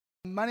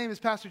My name is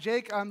Pastor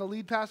Jake. I'm the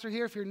lead pastor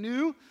here. If you're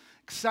new,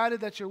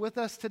 excited that you're with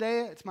us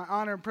today. It's my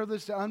honor and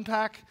privilege to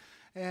unpack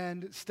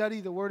and study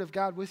the Word of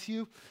God with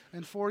you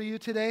and for you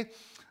today.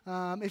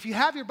 If you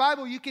have your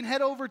Bible, you can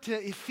head over to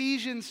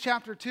Ephesians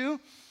chapter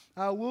 2.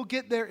 We'll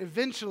get there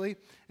eventually.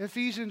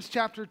 Ephesians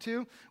chapter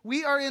 2.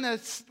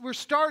 We're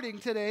starting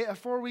today a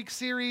 4-week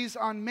series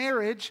on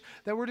marriage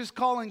that we're just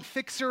calling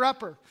Fixer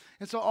Upper.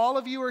 And so all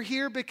of you are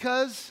here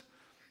because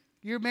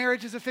your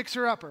marriage is a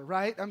fixer-upper,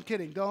 right? I'm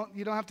kidding.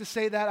 You don't have to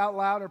say that out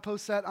loud or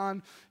post that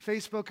on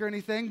Facebook or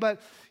anything,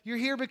 but you're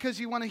here because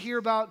you want to hear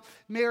about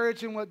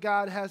marriage and what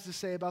God has to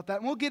say about that.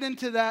 And we'll get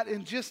into that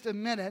in just a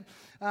minute.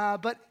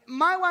 But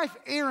my wife,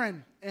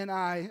 Erin, and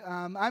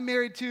I'm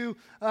married to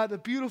the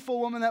beautiful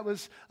woman that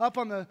was up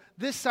on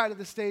this side of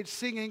the stage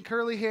singing,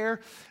 curly hair.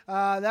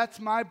 That's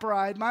my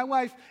bride. My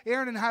wife,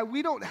 Erin, and I,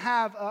 we don't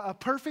have a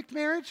perfect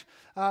marriage,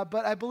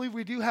 but I believe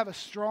we do have a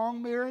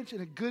strong marriage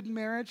and a good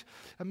marriage,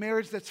 a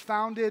marriage that's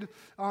founded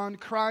on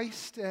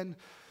Christ. And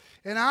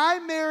I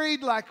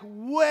married like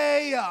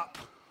way up,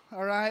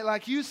 all right?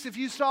 Like if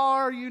you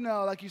saw her, you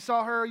know, like you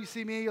saw her, you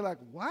see me, you're like,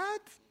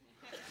 what?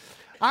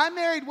 I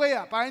married way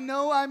up. I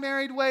know I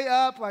married way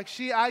up. I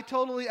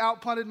totally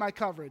outpunted my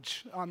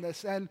coverage on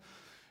this. And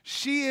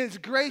she is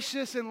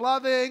gracious and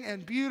loving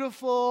and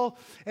beautiful.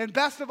 And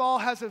best of all,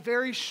 has a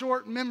very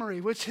short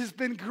memory, which has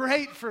been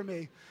great for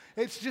me.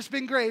 It's just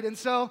been great. And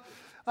so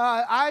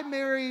I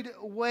married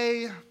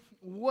way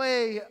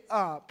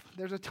up.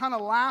 There's a ton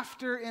of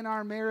laughter in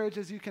our marriage,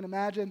 as you can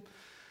imagine.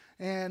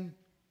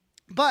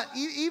 But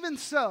even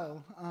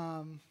so,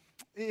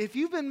 if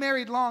you've been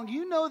married long,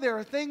 you know there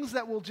are things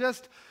that will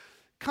just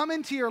come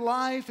into your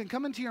life and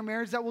come into your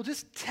marriage that will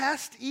just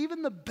test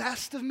even the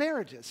best of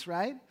marriages,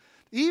 right?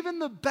 Even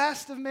the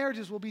best of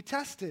marriages will be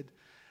tested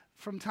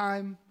from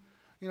time,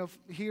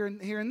 here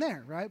and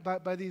there, right?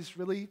 By these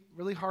really,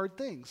 really hard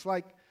things.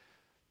 Like,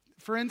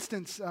 for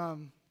instance,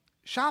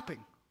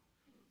 shopping,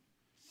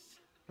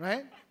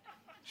 right?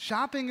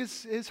 Shopping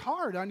is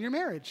hard on your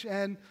marriage.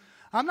 And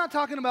I'm not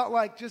talking about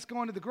like just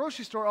going to the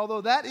grocery store,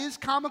 although that is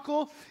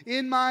comical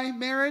in my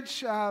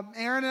marriage.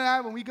 Erin and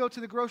I, when we go to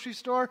the grocery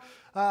store,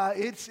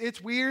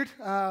 it's weird.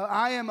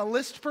 I am a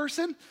list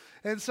person,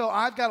 and so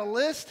I've got a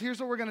list. Here's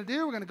what we're going to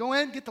do. We're going to go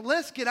in, get the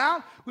list, get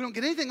out. We don't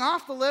get anything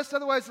off the list.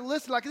 Otherwise, the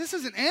list is like, this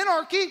isn't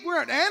anarchy.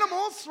 We're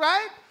animals,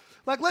 right?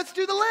 Like, let's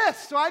do the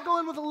list. So I go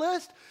in with a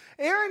list.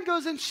 Erin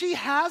goes in. She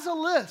has a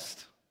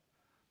list.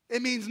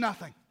 It means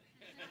nothing.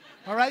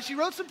 All right? She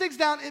wrote some things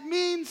down. It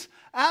means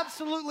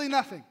absolutely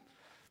nothing.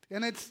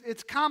 And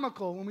it's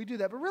comical when we do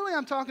that. But really,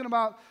 I'm talking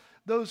about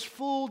those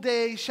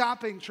full-day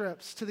shopping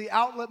trips to the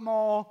outlet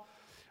mall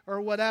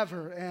or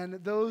whatever. And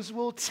those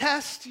will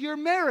test your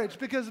marriage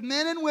because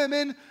men and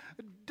women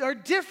are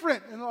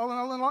different in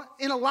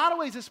a lot of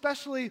ways,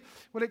 especially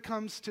when it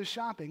comes to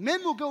shopping.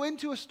 Men will go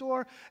into a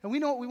store, and we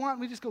know what we want,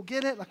 and we just go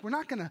get it. Like, we're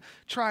not going to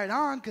try it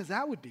on because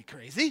that would be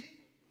crazy,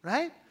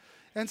 right?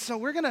 And so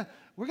we're gonna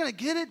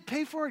get it,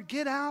 pay for it,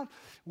 get out.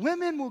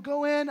 Women will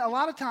go in a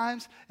lot of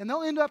times, and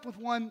they'll end up with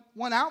one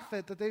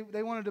outfit that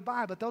they wanted to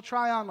buy, but they'll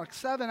try on like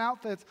 7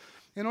 outfits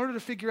in order to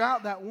figure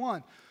out that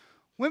one.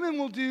 Women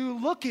will do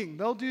looking.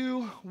 They'll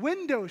do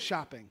window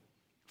shopping.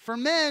 For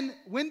men,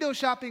 window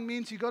shopping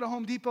means you go to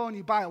Home Depot and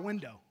you buy a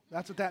window.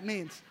 That's what that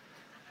means.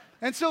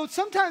 And so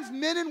sometimes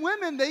men and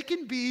women, they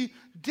can be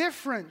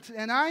different.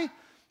 And I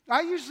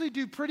usually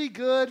do pretty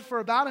good for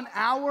about an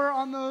hour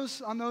on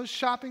those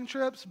shopping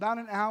trips, about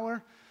an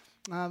hour.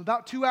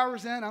 About 2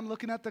 hours in, I'm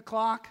looking at the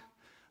clock.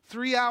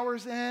 3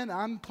 hours in,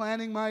 I'm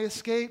planning my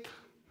escape.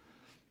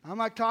 I'm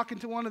like talking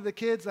to one of the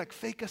kids, like,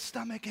 fake a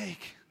stomach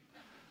ache.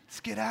 Let's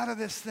get out of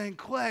this thing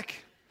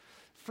quick.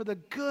 For the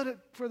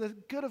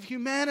good of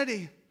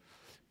humanity.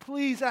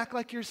 Please act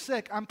like you're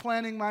sick. I'm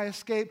planning my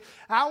escape.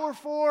 Hour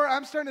 4,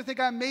 I'm starting to think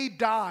I may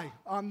die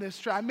on this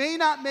trip. I may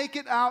not make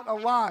it out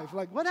alive.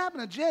 Like, what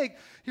happened to Jake?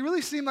 He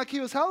really seemed like he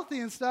was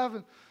healthy and stuff.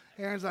 And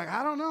Aaron's like,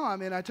 I don't know. I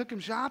mean, I took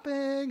him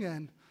shopping,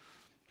 and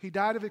he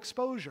died of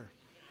exposure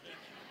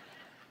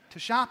to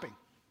shopping.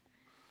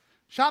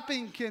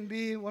 Shopping can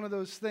be one of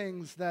those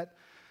things that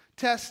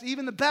tests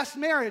even the best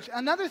marriage.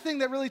 Another thing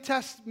that really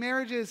tests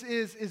marriages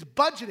is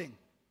budgeting.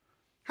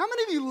 How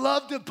many of you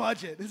love to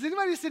budget? Is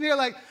anybody sitting here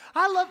like,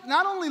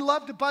 not only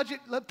love to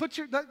budget, put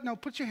your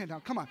hand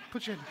down. Come on,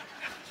 put your hand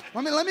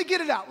down. Let me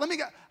get it out.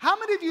 How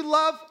many of you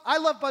I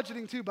love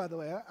budgeting too, by the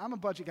way. I'm a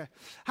budget guy.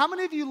 How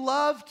many of you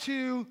love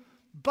to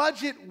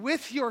budget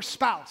with your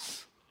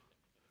spouse?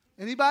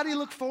 Anybody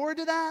look forward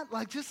to that?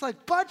 Just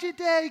like budget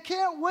day.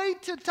 Can't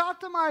wait to talk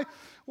to my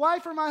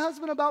wife or my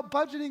husband about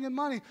budgeting and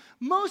money.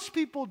 Most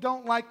people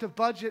don't like to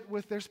budget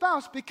with their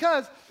spouse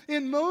because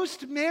in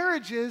most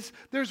marriages,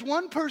 there's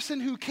one person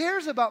who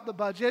cares about the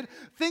budget,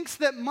 thinks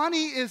that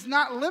money is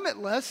not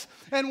limitless,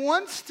 and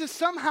wants to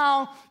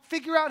somehow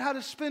figure out how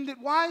to spend it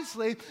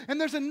wisely. And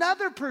there's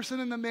another person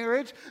in the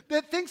marriage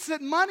that thinks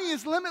that money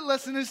is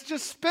limitless and is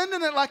just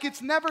spending it like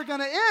it's never going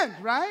to end,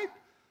 right?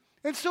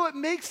 And so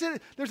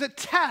there's a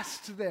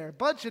test there,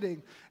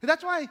 budgeting. And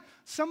that's why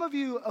some of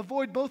you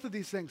avoid both of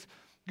these things.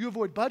 You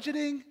avoid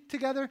budgeting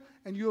together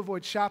and you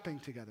avoid shopping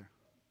together.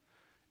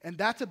 And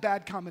that's a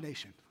bad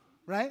combination,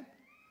 right?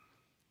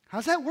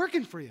 How's that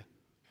working for you?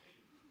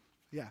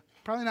 Yeah,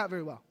 probably not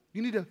very well.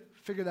 You need to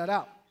figure that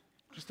out.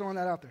 Just throwing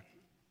that out there.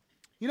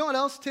 You know what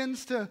else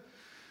tends to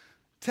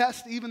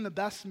test even the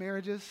best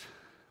marriages?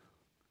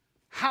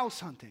 House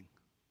hunting.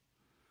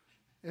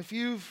 If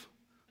you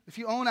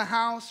own a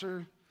house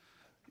or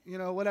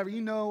whatever,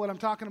 you know what I'm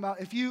talking about.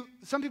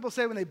 Some people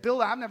say when they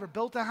build, I've never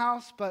built a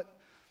house, but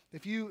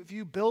if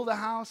you build a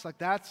house, like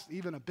that's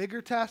even a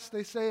bigger test,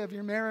 they say, of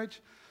your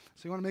marriage.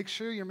 So you want to make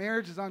sure your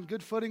marriage is on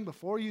good footing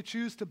before you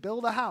choose to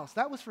build a house.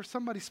 That was for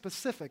somebody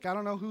specific. I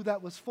don't know who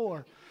that was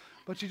for,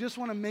 but you just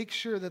want to make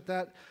sure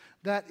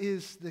that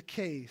is the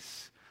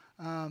case.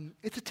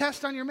 It's a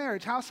test on your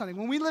marriage, house hunting.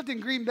 When we lived in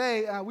Green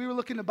Bay, we were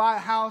looking to buy a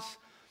house,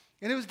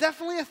 and it was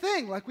definitely a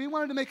thing. Like, we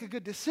wanted to make a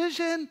good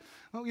decision.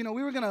 Well,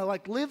 we were going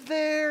to, live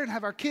there and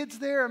have our kids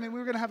there. I mean, we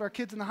were going to have our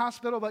kids in the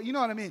hospital, but you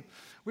know what I mean.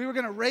 We were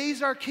going to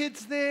raise our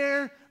kids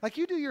there. Like,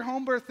 you do your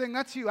home birth thing,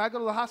 that's you. I go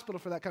to the hospital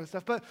for that kind of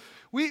stuff. But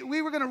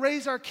we were going to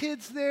raise our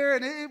kids there,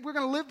 and we're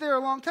going to live there a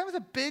long time. It was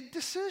a big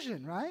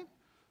decision, right?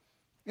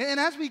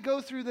 And as we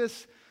go through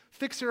this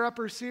Fixer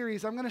Upper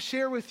series, I'm going to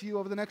share with you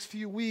over the next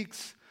few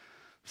weeks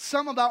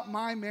some about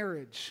my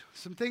marriage,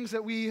 some things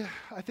that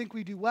I think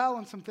we do well,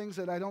 and some things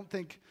that I don't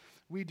think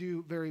we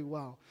do very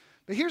well.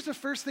 But here's the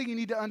first thing you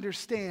need to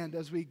understand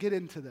as we get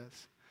into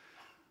this.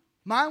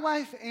 My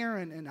wife,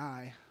 Erin, and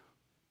I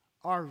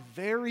are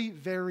very,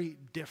 very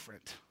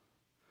different.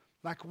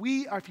 Like,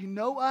 if you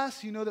know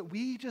us, you know that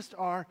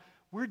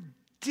we're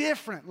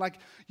different. Like,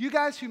 you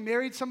guys who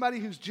married somebody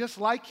who's just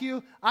like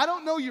you, I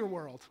don't know your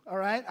world, all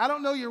right? I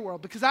don't know your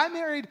world because I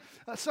married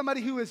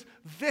somebody who is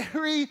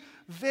very,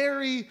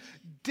 very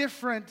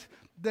different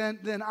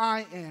than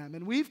I am.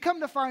 And we've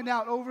come to find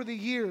out over the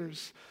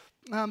years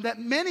that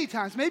many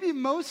times, maybe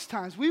most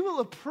times, we will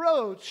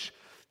approach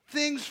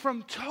things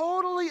from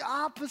totally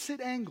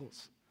opposite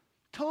angles,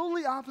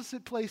 totally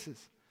opposite places.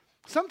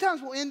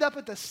 Sometimes we'll end up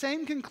at the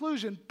same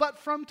conclusion, but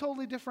from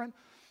totally different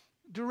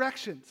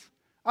directions.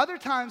 Other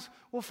times,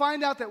 we'll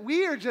find out that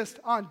we are just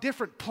on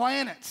different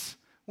planets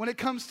when it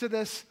comes to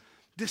this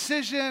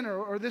decision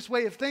or this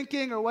way of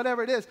thinking or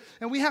whatever it is.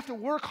 And we have to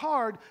work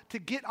hard to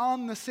get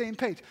on the same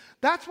page.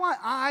 That's why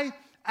I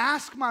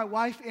ask my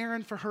wife,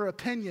 Erin, for her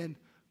opinion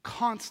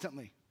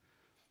constantly.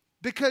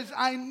 Because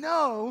I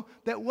know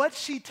that what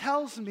she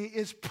tells me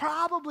is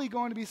probably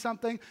going to be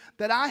something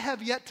that I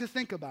have yet to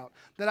think about,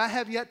 that I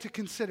have yet to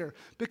consider.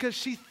 Because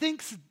she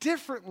thinks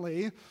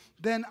differently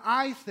than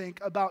I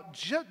think about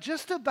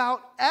just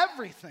about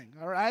everything,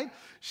 all right?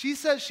 She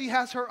says she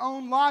has her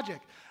own logic.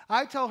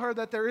 I tell her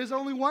that there is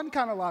only one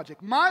kind of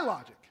logic, my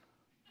logic.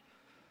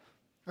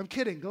 I'm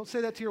kidding. Don't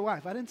say that to your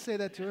wife. I didn't say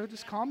that to her.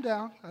 Just calm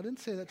down. I didn't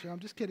say that to her. I'm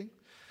just kidding.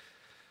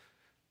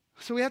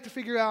 So we have to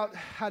figure out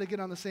how to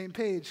get on the same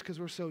page because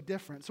we're so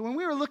different. So when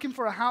we were looking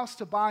for a house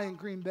to buy in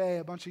Green Bay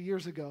a bunch of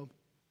years ago,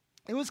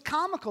 it was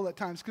comical at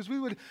times because we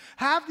would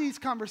have these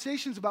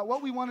conversations about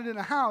what we wanted in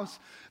a house.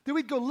 Then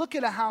we'd go look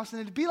at a house,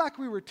 and it'd be like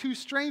we were two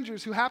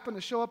strangers who happened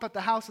to show up at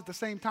the house at the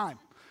same time.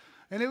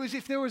 And it was,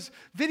 if there was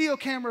video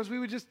cameras,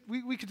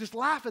 we could just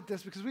laugh at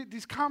this because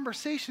these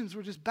conversations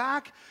were just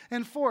back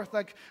and forth.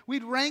 Like,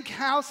 we'd rank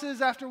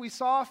houses after we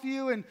saw a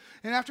few, and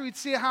after we'd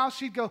see a house,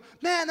 she'd go,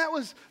 "Man, that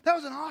was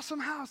an awesome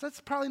house. That's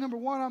probably number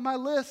one on my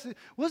list.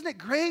 Wasn't it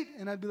great?"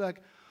 And I'd be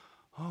like,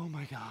 "Oh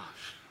my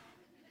gosh.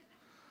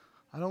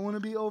 I don't want to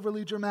be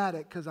overly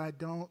dramatic because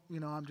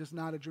I'm just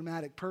not a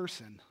dramatic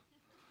person.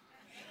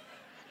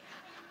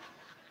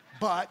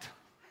 But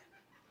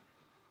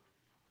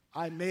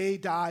I may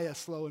die a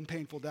slow and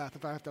painful death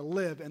if I have to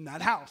live in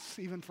that house,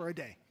 even for a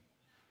day.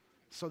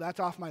 So that's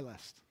off my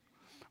list."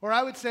 Or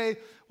I would say,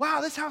 "Wow,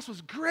 this house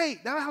was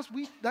great. That house,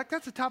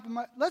 that's the top of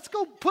let's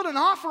go put an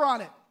offer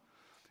on it."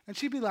 And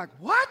she'd be like,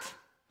 "What?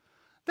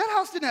 That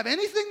house didn't have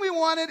anything we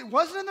wanted. It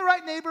wasn't in the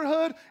right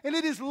neighborhood, and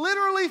it is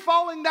literally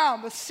falling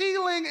down. The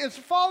ceiling is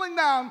falling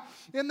down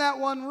in that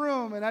one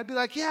room." And I'd be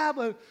like, "Yeah,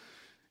 but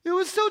it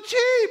was so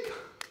cheap.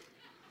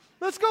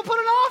 Let's go put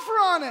an offer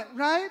on it,"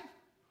 right?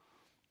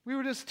 We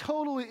were just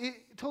totally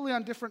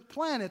on different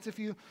planets. If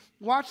you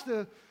watch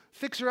the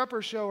Fixer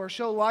Upper show or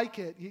show like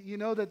it, you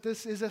know that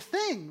this is a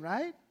thing,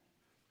 right?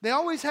 They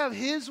always have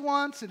his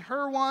wants and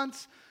her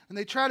wants, and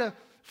they try to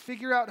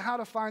figure out how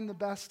to find the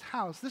best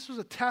house. This was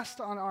a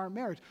test on our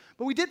marriage.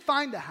 But we did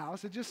find a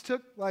house. It just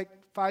took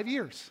 5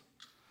 years.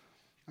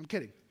 I'm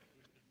kidding.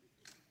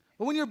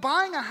 But when you're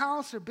buying a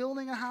house or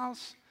building a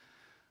house,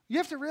 you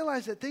have to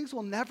realize that things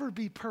will never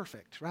be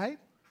perfect, right?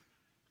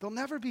 They'll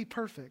never be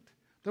perfect.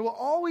 There will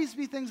always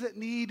be things that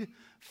need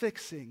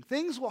fixing.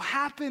 Things will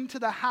happen to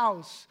the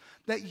house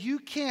that you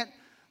can't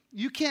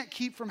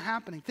keep from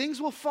happening. Things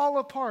will fall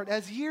apart.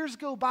 As years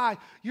go by,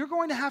 you're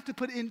going to have to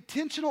put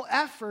intentional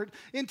effort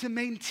into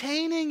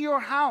maintaining your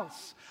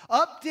house,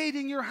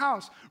 updating your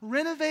house,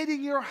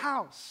 renovating your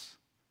house,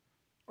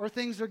 or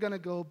things are going to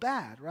go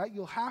bad, right?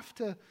 You'll have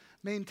to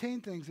maintain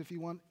things if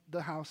you want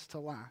the house to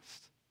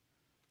last.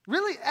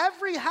 Really,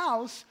 every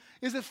house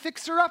is a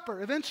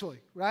fixer-upper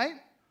eventually, right?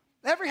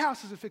 Every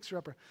house is a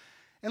fixer-upper.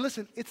 And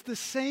listen, it's the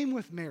same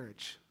with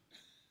marriage.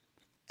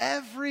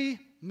 every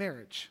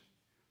marriage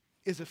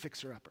is a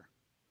fixer-upper.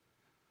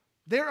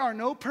 There are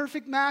no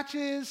perfect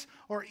matches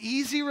or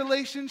easy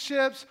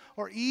relationships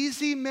or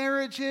easy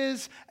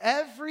marriages.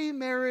 Every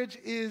marriage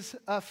is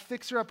a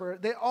fixer-upper.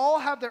 They all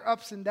have their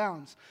ups and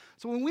downs.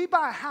 So when we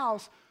buy a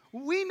house,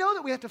 we know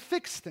that we have to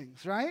fix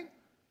things, right?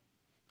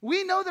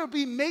 We know there'll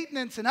be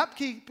maintenance and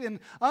upkeep and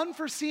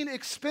unforeseen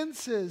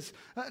expenses.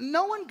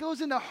 No one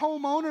goes into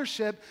home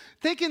ownership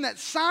thinking that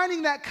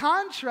signing that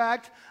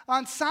contract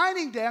on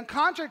signing day, on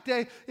contract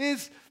day,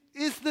 is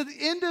the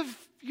end of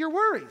your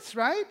worries,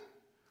 right?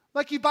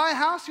 Like you buy a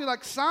house, you're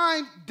like,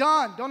 signed,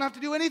 done, don't have to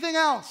do anything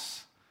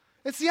else.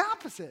 It's the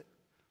opposite.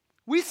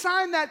 We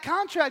sign that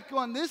contract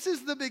going, this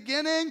is the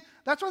beginning.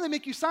 That's why they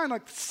make you sign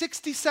like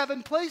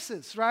 67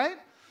 places, right?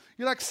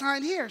 You're like,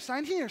 sign here,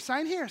 sign here,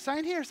 sign here,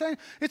 sign here, sign.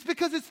 It's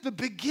because it's the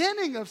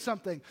beginning of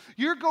something.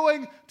 You're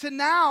going to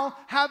now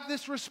have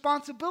this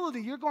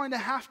responsibility. You're going to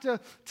have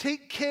to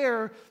take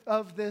care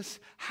of this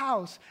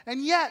house.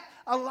 And yet,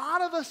 a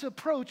lot of us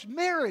approach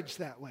marriage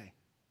that way,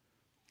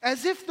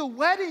 as if the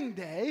wedding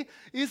day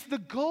is the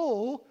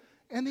goal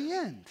and the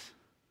end.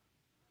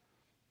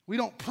 We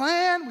don't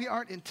plan, we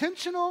aren't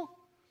intentional,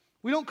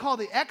 we don't call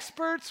the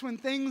experts when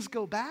things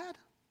go bad.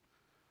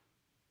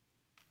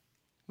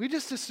 We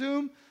just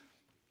assume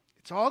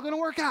it's all going to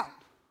work out.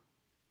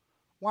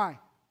 Why?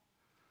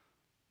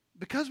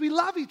 Because we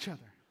love each other.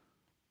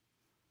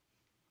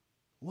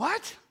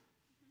 What?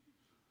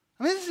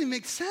 I mean, this doesn't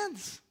make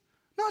sense.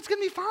 No, it's going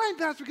to be fine,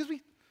 Pastor, because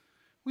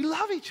we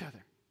love each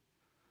other.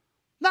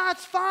 No,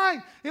 it's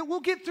fine. We'll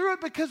get through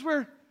it because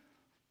we're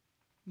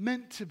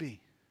meant to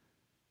be.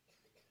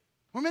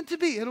 We're meant to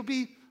be. It'll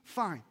be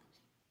fine.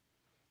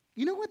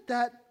 You know what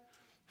that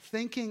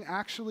thinking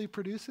actually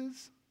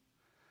produces?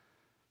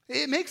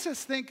 It makes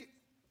us think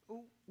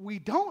we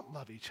don't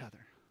love each other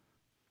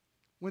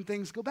when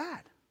things go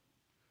bad.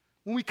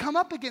 When we come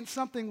up against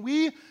something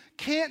we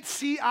can't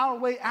see our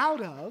way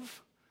out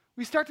of,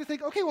 we start to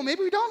think, okay, well,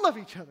 maybe we don't love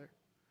each other.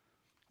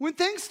 When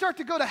things start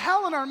to go to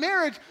hell in our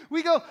marriage,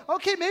 we go,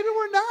 okay, maybe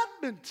we're not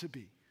meant to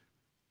be.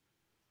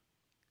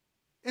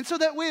 And so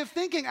that way of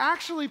thinking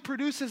actually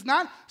produces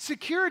not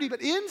security,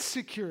 but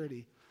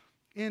insecurity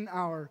in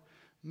our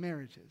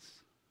marriages.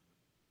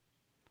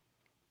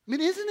 I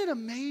mean, isn't it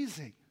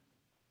amazing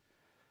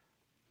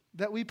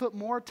that we put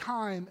more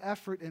time,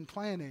 effort, and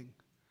planning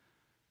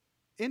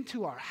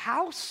into our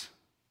house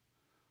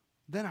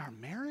than our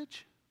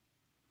marriage?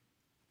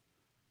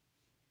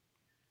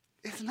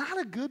 It's not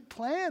a good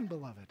plan,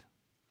 beloved.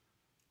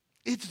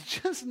 It's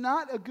just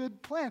not a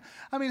good plan.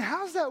 I mean,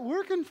 how's that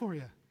working for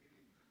you?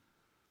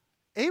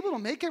 Able to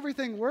make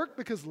everything work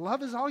because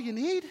love is all you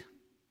need?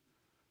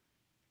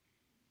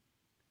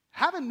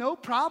 Having no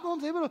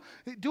problems,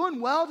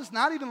 doing well, just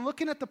not even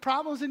looking at the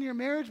problems in your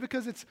marriage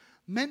because it's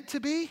meant to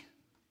be?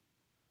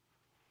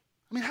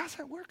 I mean, how's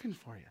that working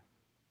for you?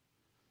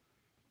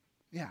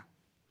 Yeah.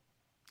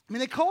 I mean,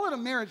 they call it a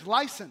marriage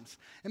license,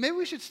 and maybe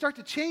we should start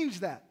to change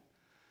that.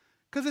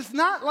 Because it's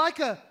not like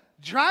a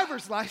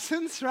driver's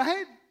license,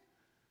 right?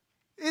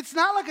 It's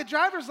not like a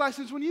driver's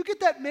license. When you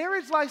get that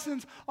marriage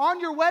license on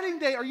your wedding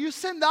day, or you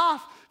send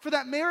off for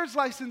that marriage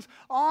license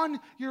on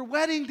your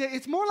wedding day,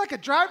 it's more like a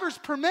driver's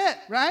permit,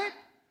 right?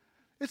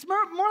 It's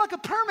more like a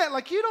permit,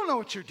 like you don't know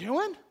what you're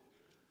doing.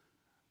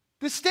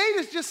 The state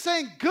is just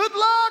saying, good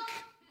luck.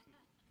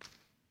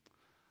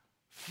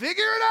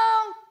 Figure it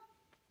out.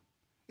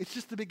 It's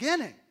just the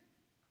beginning.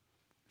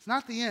 It's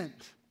not the end.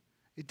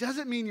 It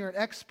doesn't mean you're an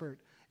expert.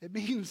 It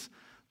means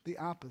the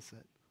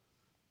opposite.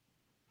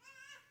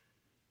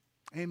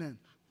 Amen.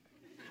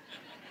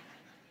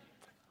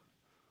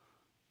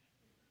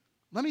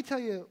 Let me tell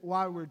you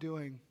why we're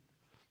doing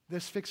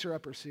this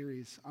Fixer-Upper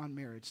series on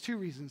marriage. 2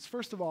 reasons.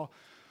 First of all,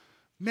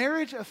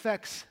 marriage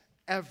affects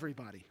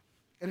everybody.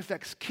 It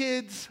affects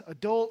kids,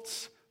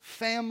 adults,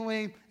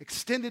 family,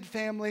 extended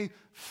family,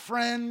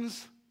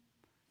 friends.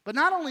 But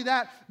not only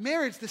that,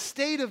 marriage, the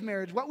state of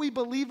marriage, what we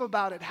believe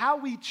about it, how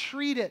we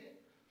treat it,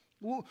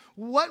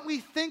 what we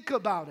think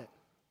about it,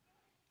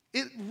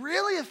 it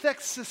really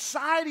affects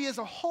society as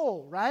a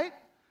whole, right?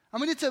 I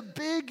mean, it's a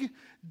big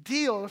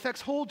deal. It affects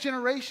whole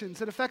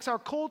generations. It affects our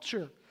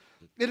culture.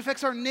 It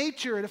affects our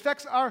nature. It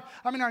affects our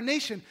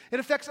nation. It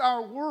affects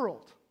our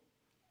world.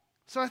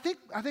 So I think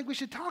we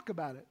should talk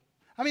about it.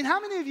 I mean, how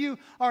many of you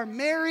are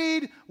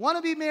married, want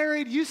to be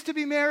married, used to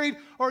be married,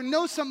 or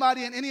know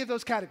somebody in any of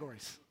those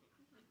categories?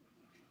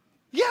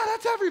 Yeah,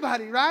 that's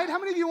everybody, right? How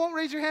many of you won't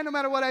raise your hand no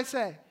matter what I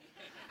say?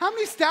 How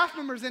many staff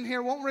members in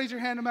here won't raise your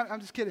hand no matter?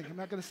 I'm just kidding. I'm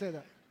not going to say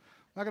that.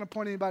 I'm not going to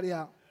point anybody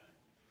out.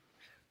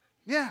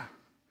 Yeah,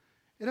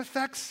 it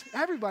affects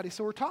everybody.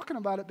 So we're talking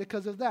about it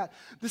because of that.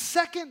 The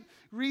second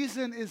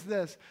reason is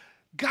this.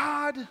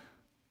 God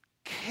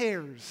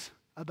cares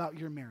about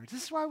your marriage.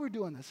 This is why we're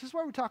doing this. This is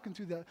why we're talking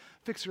through the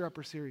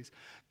Fixer-Upper series.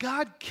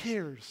 God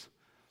cares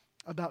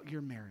about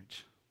your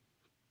marriage.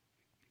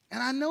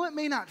 And I know it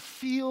may not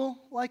feel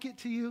like it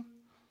to you.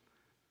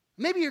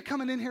 Maybe you're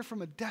coming in here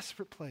from a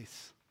desperate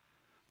place.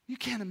 You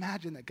can't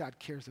imagine that God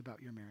cares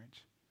about your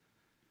marriage.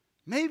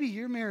 Maybe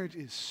your marriage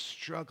is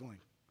struggling.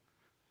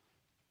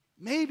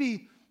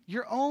 Maybe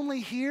you're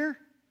only here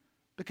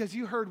because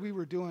you heard we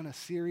were doing a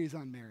series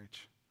on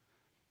marriage.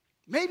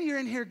 Maybe you're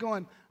in here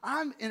going,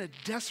 I'm in a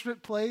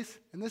desperate place,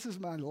 and this is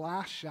my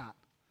last shot.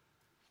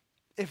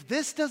 If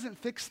this doesn't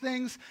fix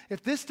things,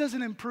 if this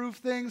doesn't improve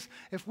things,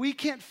 if we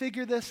can't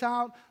figure this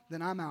out,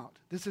 then I'm out.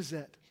 This is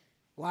it.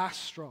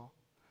 Last straw.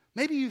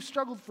 Maybe you've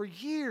struggled for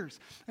years,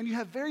 and you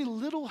have very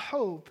little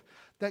hope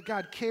that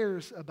God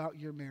cares about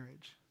your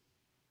marriage.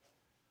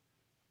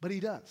 But He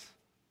does.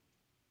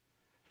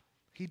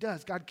 He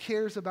does. God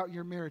cares about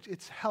your marriage,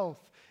 its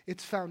health,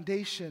 its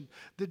foundation,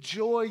 the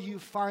joy you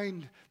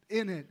find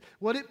in it,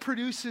 what it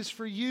produces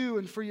for you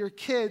and for your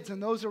kids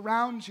and those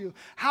around you,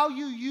 how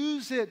you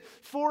use it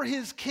for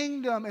His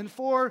kingdom and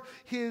for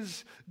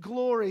His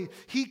glory.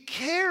 He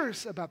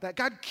cares about that.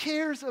 God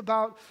cares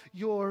about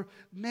your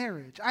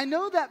marriage. I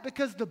know that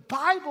because the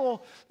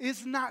Bible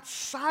is not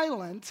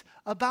silent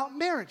about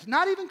marriage,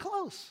 not even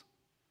close.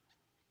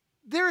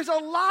 There is a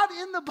lot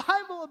in the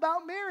Bible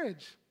about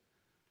marriage.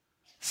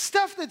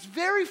 Stuff that's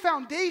very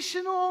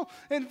foundational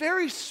and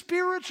very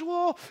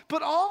spiritual,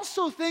 but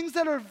also things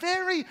that are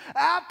very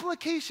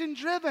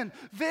application-driven,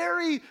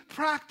 very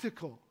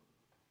practical.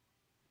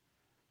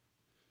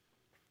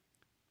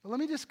 Well, let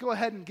me just go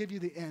ahead and give you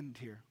the end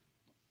here.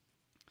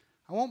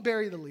 I won't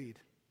bury the lead.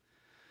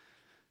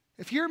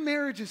 If your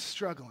marriage is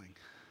struggling,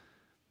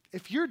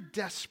 if you're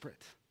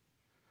desperate,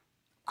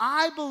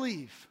 I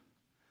believe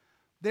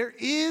there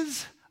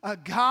is a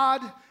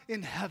God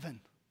in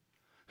heaven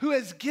who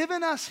has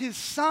given us His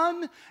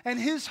Son and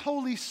His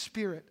Holy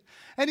Spirit.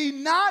 And He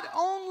not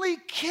only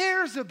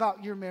cares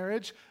about your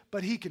marriage,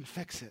 but He can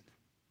fix it.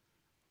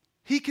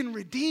 He can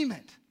redeem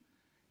it.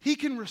 He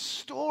can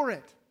restore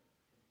it.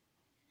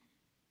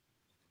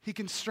 He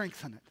can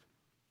strengthen it.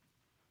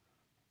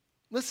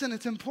 Listen,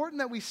 it's important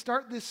that we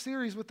start this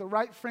series with the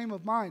right frame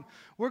of mind.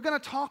 We're going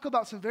to talk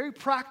about some very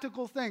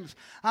practical things.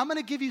 I'm going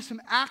to give you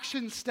some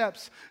action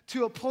steps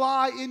to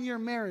apply in your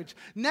marriage.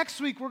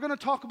 Next week, we're going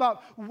to talk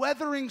about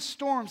weathering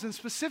storms, and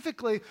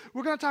specifically,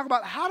 we're going to talk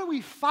about how do we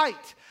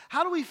fight?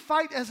 How do we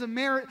fight as a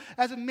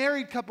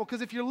married couple?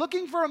 Because if you're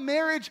looking for a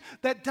marriage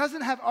that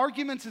doesn't have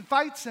arguments and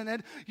fights in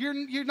it,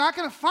 you're not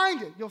going to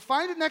find it. You'll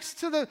find it next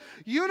to the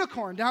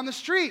unicorn down the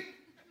street.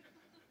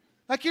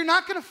 Like, you're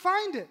not going to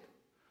find it.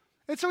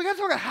 And so we got to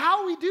talk about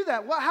how we do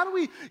that. How do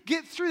we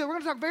get through that? We're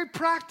going to talk very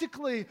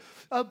practically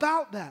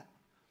about that.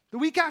 The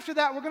week after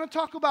that, we're going to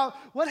talk about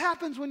what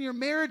happens when your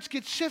marriage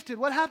gets shifted.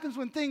 What happens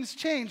when things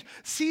change?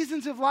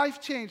 Seasons of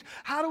life change.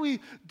 How do we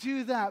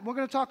do that? We're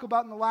going to talk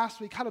about in the last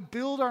week how to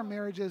build our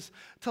marriages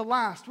to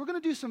last. We're going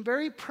to do some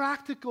very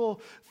practical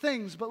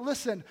things. But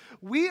listen,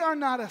 we are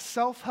not a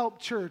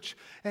self-help church,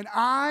 and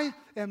I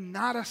am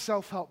not a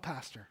self-help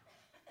pastor.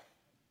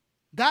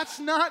 That's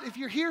not, if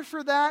you're here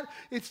for that,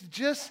 it's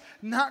just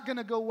not going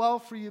to go well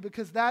for you,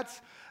 because that's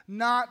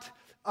not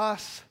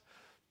us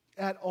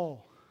at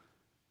all.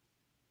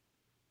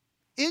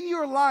 In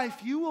your life,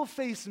 you will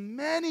face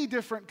many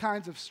different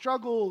kinds of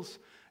struggles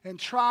and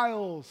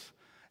trials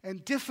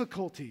and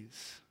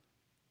difficulties,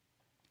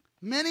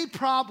 many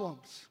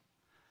problems.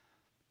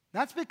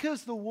 That's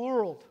because the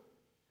world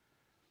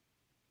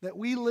that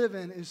we live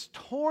in is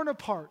torn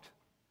apart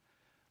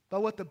by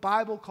what the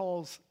Bible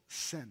calls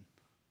sin.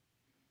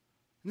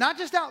 Not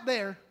just out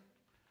there,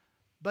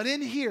 but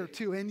in here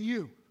too, in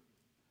you.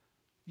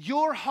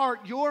 Your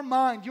heart, your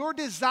mind, your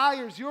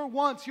desires, your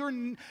wants, your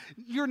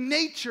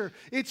nature,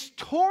 it's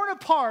torn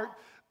apart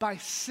by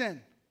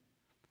sin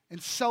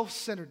and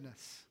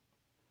self-centeredness.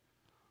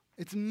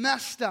 It's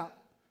messed up.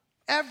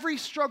 Every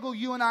struggle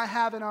you and I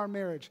have in our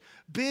marriage,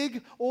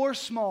 big or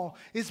small,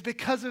 is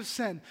because of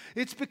sin.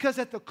 It's because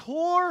at the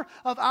core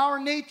of our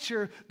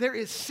nature, there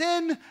is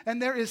sin and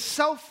there is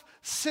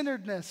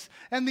self-centeredness.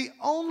 And the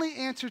only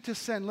answer to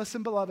sin,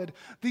 listen, beloved,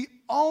 the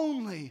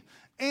only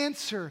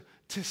answer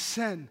to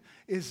sin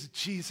is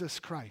Jesus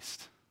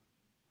Christ.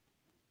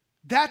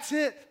 That's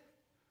it.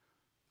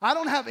 I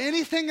don't have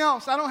anything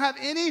else. I don't have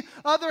any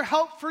other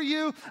help for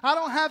you. I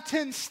don't have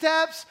 10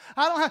 steps.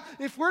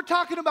 If we're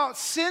talking about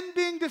sin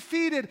being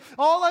defeated,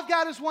 all I've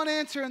got is one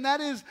answer, and that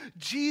is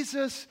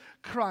Jesus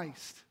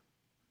Christ.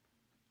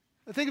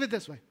 Think of it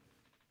this way.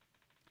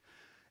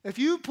 If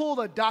you pulled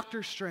a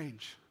Dr.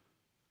 Strange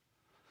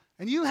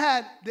and you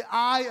had the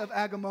eye of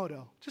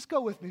Agamotto, just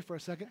go with me for a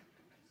second,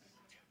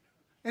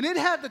 and it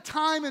had the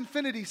time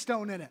infinity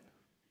stone in it,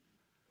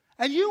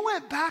 and you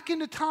went back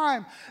into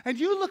time and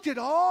you looked at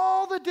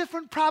all the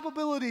different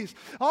probabilities,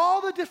 all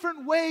the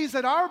different ways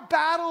that our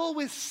battle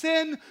with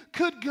sin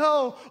could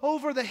go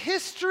over the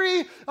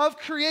history of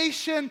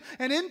creation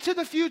and into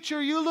the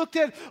future. You looked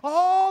at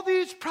all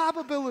these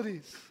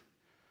probabilities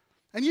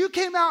and you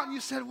came out and you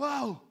said,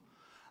 whoa,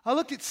 I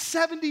looked at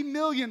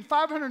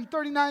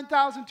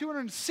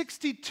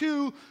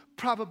 70,539,262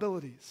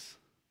 probabilities.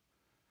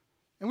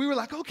 And we were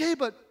like, okay,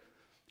 but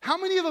how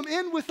many of them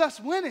end with us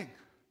winning?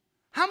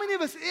 How many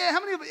of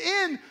them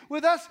end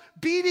with us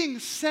beating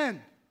sin?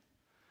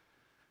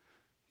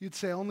 You'd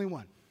say only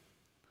one.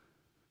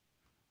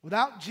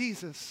 Without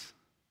Jesus,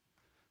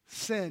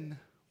 sin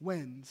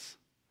wins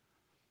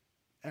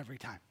every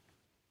time.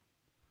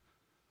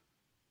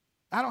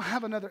 I don't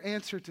have another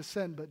answer to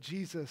send but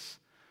Jesus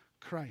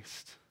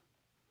Christ.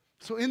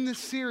 So in this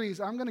series,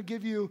 I'm going to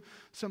give you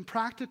some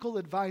practical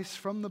advice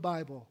from the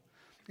Bible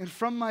and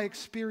from my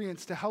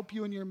experience to help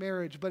you in your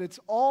marriage, but it's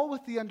all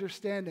with the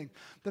understanding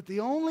that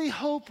the only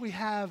hope we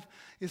have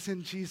is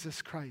in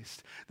Jesus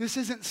Christ. This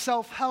isn't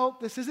self-help.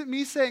 This isn't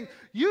me saying,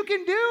 you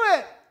can do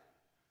it.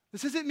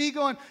 This isn't me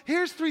going,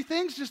 here's 3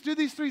 things, just do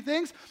these 3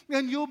 things,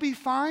 and you'll be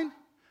fine.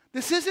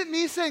 This isn't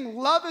me saying,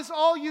 love is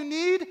all you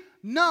need.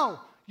 No,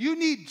 you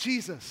need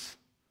Jesus.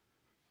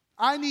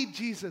 I need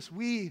Jesus.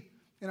 We,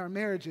 in our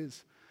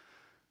marriages,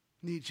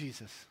 need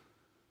Jesus.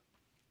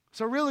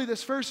 So really,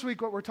 this first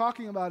week, what we're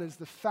talking about is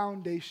the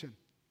foundation.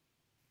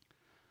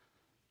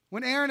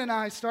 When Aaron and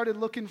I started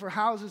looking for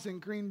houses in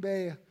Green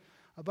Bay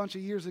a bunch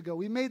of years ago,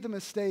 we made the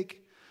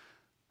mistake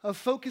of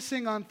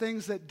focusing on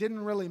things that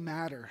didn't really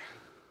matter.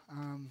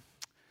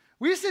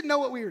 We just didn't know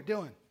what we were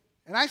doing.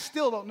 And I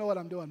still don't know what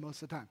I'm doing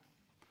most of the time.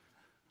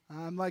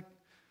 I'm like,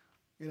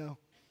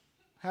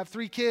 have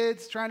 3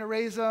 kids, trying to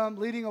raise them,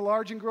 leading a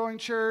large and growing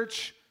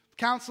church,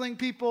 counseling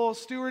people,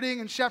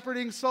 stewarding and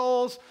shepherding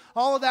souls,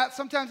 all of that.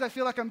 Sometimes I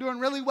feel like I'm doing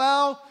really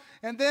well,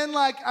 and then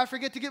I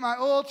forget to get my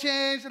oil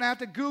changed, and I have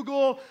to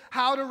Google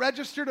how to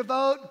register to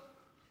vote.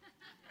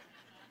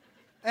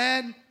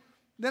 And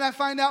then I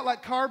find out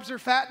carbs are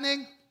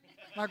fattening.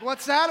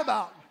 What's that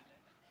about?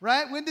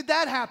 Right? When did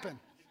that happen?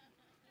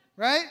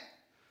 Right?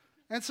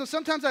 And so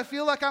sometimes I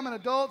feel like I'm an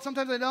adult,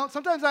 sometimes I don't.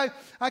 Sometimes I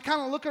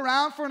kind of look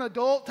around for an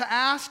adult to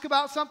ask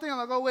about something. I'm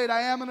like, oh wait,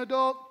 I am an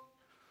adult.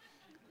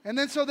 And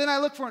then I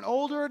look for an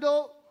older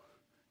adult,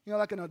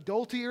 like an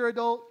adultier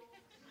adult.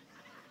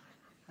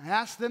 I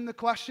ask them the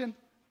question.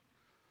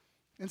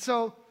 And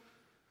so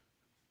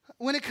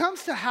when it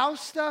comes to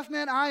house stuff,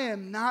 man, I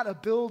am not a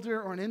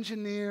builder or an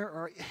engineer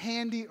or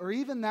handy or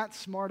even that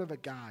smart of a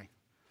guy.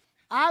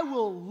 I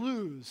will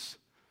lose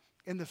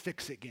in the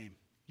fix-it game.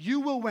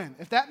 You will win.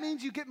 If that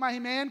means you get my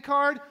man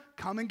card,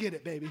 come and get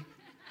it, baby.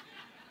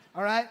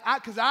 All right?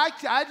 Because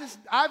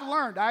I've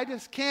learned, I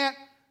just can't.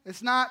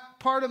 It's not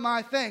part of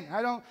my thing.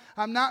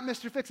 I'm not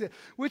Mr. Fix-It,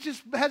 which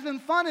has been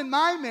fun in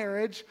my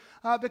marriage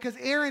because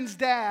Aaron's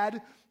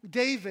dad,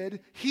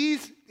 David,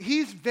 he's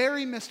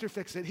very Mr.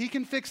 Fix-It. He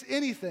can fix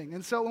anything.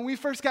 And so when we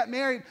first got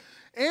married,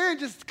 Aaron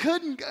just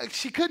couldn't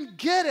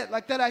get it,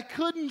 that I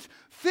couldn't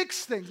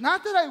fix things.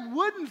 Not that I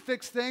wouldn't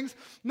fix things,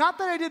 not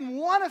that I didn't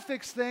want to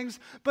fix things,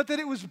 but that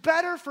it was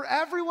better for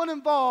everyone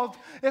involved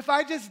if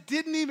I just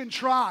didn't even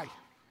try.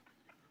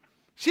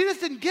 She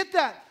just didn't get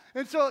that.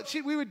 And so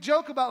we would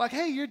joke about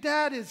hey, your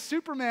dad is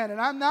Superman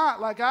and I'm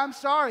not. I'm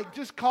sorry,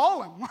 just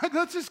call him.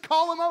 Let's just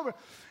call him over.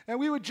 And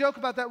we would joke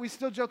about that. We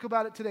still joke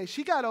about it today.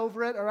 She got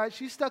over it, all right?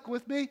 She stuck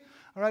with me,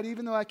 all right,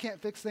 even though I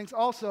can't fix things.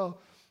 Also,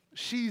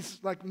 she's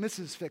like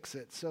Mrs.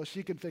 Fix-It, so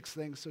she can fix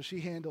things, so she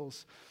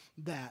handles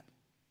that.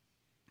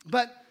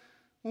 But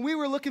when we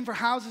were looking for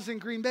houses in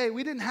Green Bay,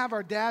 we didn't have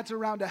our dads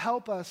around to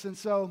help us. And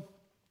so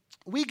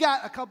we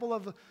got a couple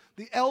of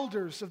the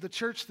elders of the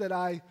church that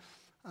I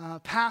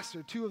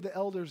pastored, 2 of the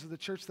elders of the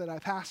church that I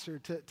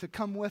pastored to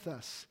come with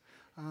us.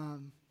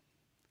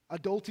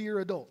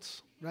 Adultier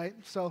adults, right?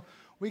 So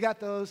we got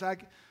those.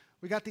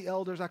 We got the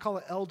elders. I call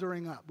it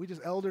eldering up. We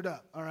just eldered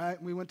up, all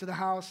right? We went to the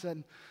house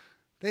and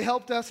they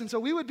helped us. And so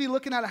we would be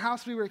looking at a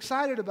house we were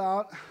excited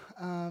about.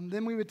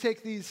 Then we would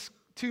take these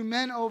 2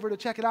 men over to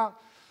check it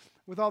out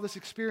with all this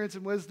experience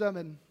and wisdom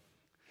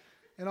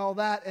and all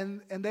that.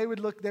 And they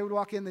would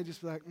walk in, they'd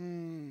just be like,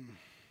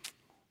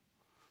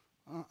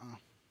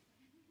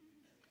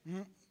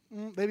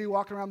 They'd be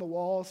walking around the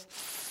walls.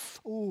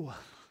 Ooh,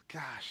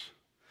 gosh.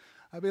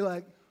 I'd be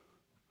like,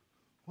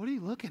 what are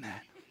you looking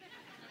at?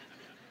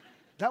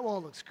 That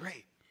wall looks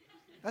great.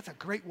 That's a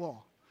great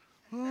wall.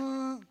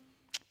 No.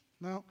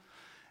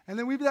 And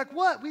then we'd be like,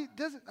 what?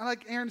 I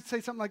like Aaron to say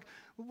something like,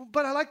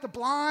 but I like the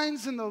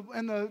blinds and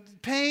the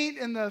paint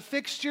and the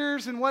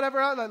fixtures and whatever.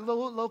 The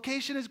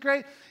location is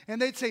great.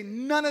 And they'd say,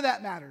 none of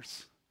that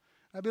matters.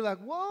 I'd be like,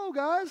 whoa,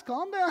 guys,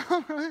 calm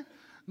down. Right?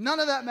 None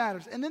of that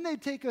matters. And then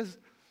they'd take us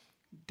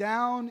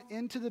down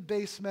into the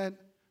basement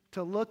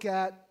to look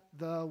at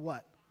the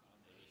what?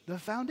 The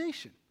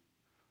foundation.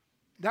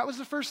 That was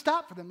the first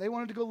stop for them. They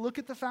wanted to go look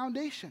at the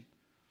foundation.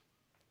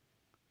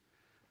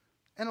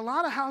 And a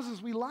lot of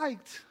houses we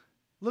liked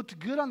looked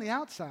good on the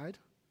outside,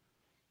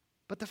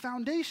 but the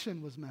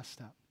foundation was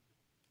messed up.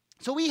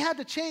 So we had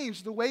to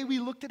change the way we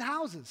looked at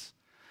houses.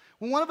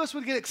 When one of us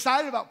would get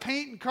excited about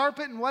paint and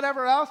carpet and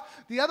whatever else,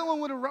 the other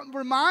one would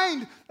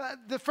remind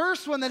the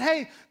first one that,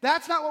 hey,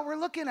 that's not what we're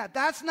looking at.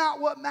 That's not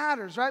what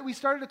matters, right? We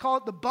started to call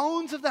it the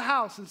bones of the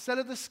house instead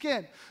of the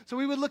skin. So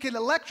we would look at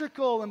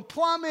electrical and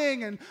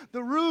plumbing and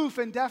the roof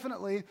and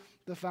definitely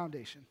the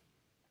foundation.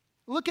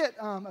 Look at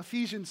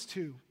Ephesians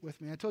 2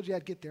 with me. I told you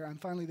I'd get there. I'm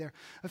finally there.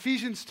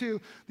 Ephesians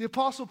 2, the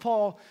Apostle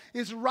Paul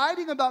is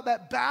writing about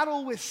that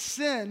battle with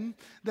sin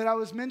that I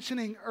was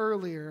mentioning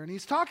earlier. And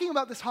he's talking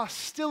about this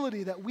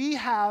hostility that we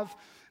have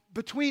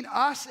between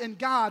us and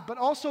God, but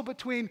also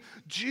between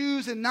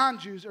Jews and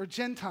non-Jews or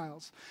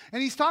Gentiles.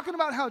 And he's talking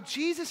about how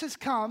Jesus has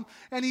come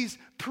and he's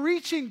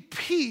preaching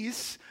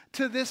peace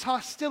to this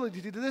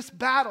hostility, to this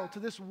battle, to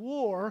this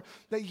war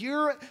that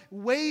you're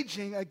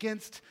waging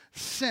against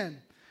sin.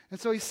 And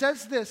so he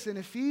says this in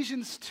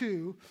Ephesians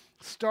 2,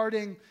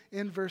 starting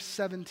in verse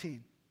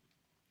 17.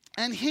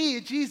 And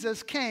he,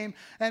 Jesus, came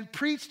and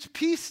preached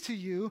peace to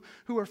you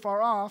who are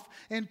far off,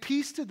 and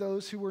peace to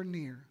those who are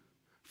near.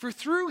 For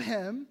through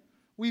him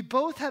we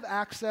both have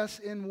access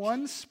in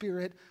one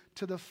Spirit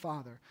to the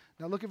Father.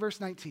 Now look at verse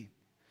 19.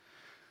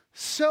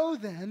 So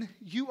then,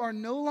 you are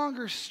no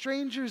longer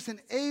strangers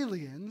and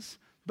aliens,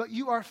 but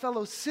you are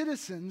fellow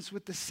citizens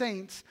with the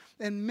saints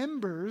and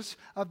members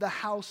of the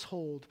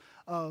household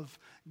of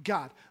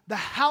God. The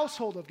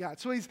household of God.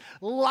 So he's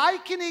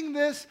likening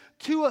this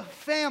to a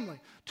family,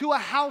 to a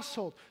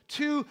household,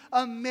 to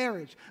a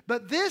marriage.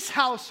 But this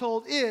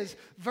household is,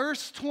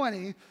 verse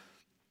 20,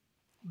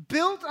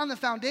 built on the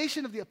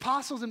foundation of the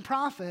apostles and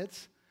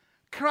prophets,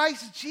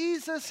 Christ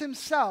Jesus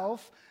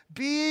himself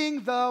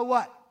being the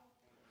what?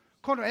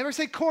 Cornerstone. Ever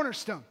say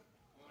cornerstone?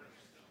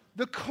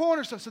 The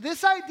cornerstone. So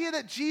this idea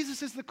that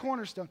Jesus is the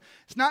cornerstone,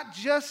 it's not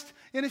just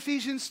in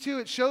Ephesians 2.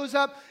 It shows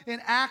up in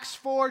Acts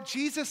 4.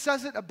 Jesus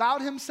says it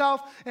about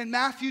himself in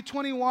Matthew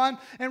 21.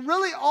 And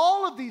really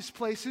all of these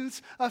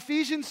places,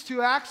 Ephesians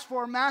 2, Acts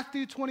 4,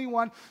 Matthew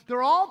 21,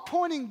 they're all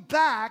pointing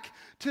back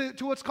to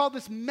what's called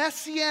this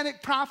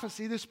messianic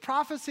prophecy, this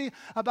prophecy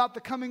about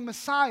the coming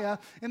Messiah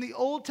in the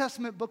Old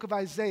Testament book of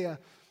Isaiah,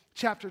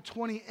 chapter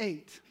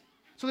 28.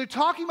 So they're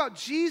talking about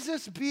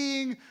Jesus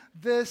being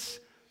this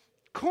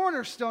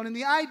cornerstone. And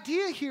the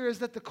idea here is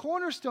that the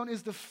cornerstone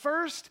is the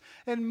first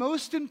and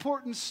most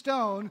important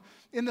stone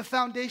in the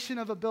foundation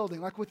of a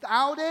building. Like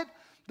without it,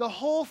 the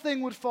whole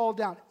thing would fall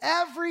down.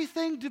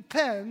 Everything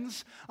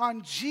depends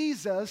on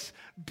Jesus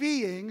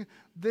being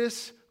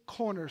this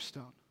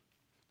cornerstone.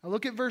 Now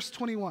look at verse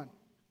 21.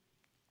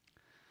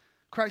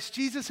 Christ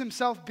Jesus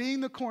himself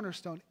being the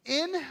cornerstone,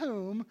 in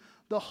whom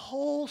the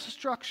whole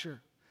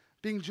structure,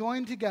 being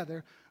joined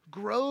together,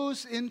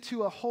 grows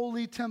into a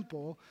holy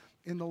temple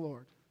in the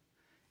Lord.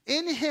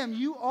 In him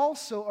you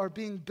also are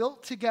being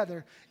built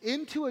together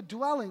into a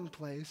dwelling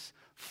place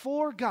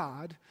for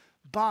God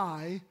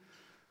by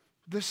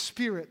the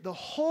Spirit. The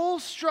whole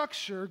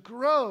structure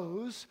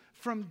grows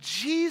from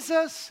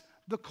Jesus,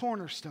 the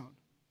cornerstone.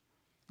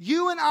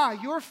 You and I,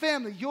 your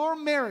family, your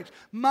marriage,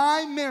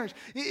 my marriage,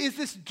 is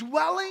this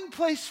dwelling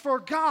place for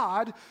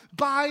God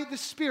by the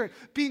Spirit,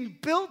 being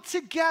built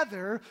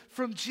together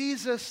from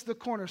Jesus, the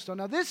cornerstone.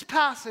 Now, this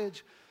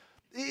passage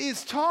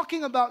is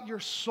talking about your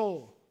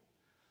soul.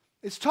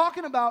 It's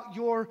talking about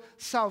your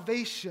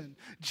salvation.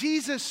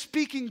 Jesus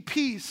speaking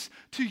peace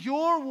to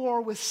your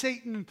war with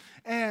Satan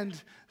and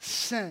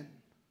sin.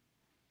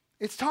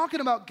 It's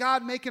talking about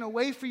God making a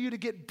way for you to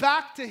get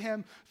back to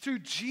him through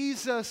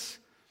Jesus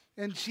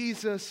and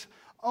Jesus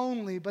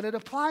only, but it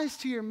applies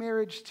to your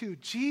marriage too.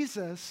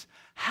 Jesus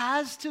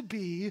has to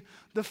be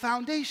the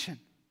foundation.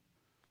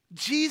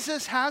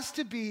 Jesus has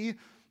to be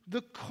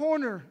the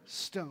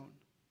cornerstone.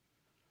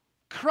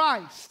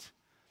 Christ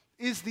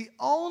is the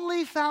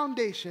only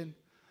foundation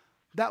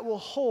that will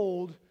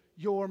hold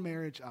your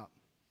marriage up.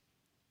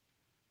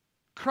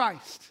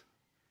 Christ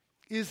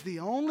is the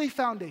only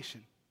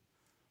foundation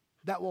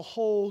that will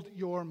hold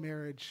your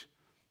marriage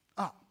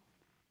up.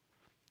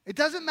 It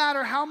doesn't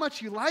matter how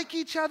much you like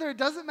each other. It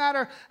doesn't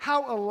matter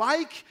how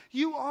alike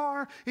you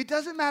are. It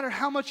doesn't matter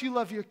how much you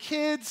love your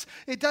kids.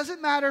 It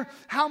doesn't matter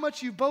how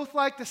much you both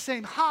like the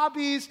same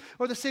hobbies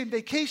or the same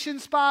vacation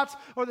spots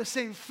or the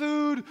same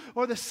food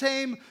or the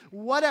same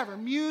whatever,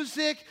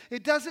 music.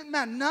 It doesn't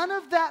matter. None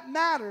of that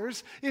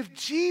matters if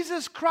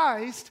Jesus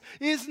Christ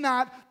is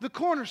not the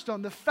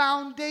cornerstone, the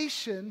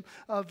foundation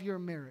of your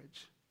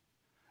marriage.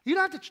 You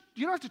don't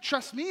have to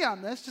trust me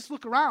on this. Just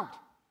look around.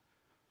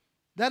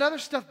 That other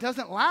stuff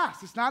doesn't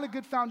last. It's not a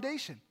good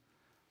foundation.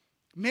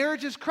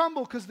 Marriages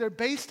crumble because they're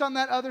based on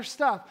that other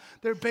stuff.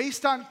 They're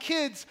based on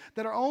kids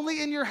that are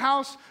only in your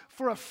house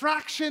for a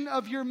fraction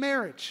of your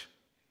marriage.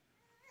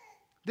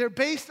 They're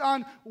based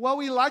on, well,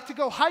 we like to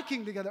go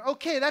hiking together.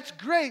 Okay, that's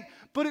great,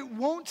 but it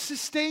won't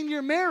sustain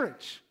your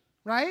marriage,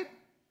 right?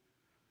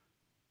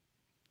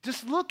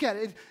 Just look at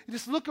it.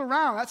 Just look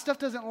around. That stuff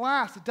doesn't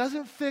last. It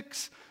doesn't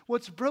fix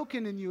what's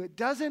broken in you. It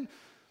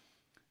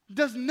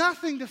does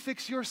nothing to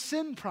fix your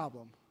sin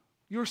problem,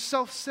 your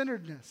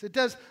self-centeredness. It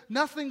does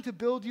nothing to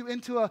build you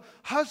into a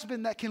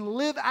husband that can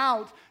live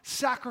out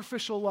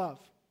sacrificial love,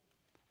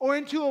 or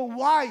into a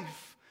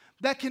wife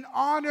that can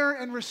honor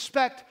and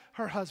respect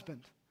her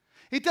husband.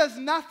 It does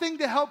nothing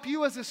to help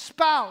you as a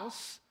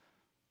spouse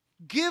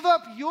give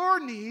up your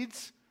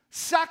needs,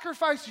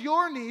 sacrifice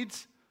your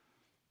needs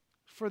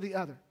for the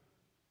other.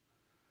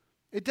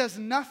 It does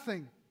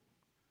nothing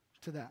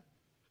to that.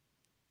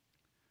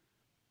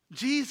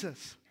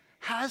 Jesus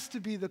has to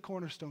be the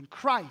cornerstone.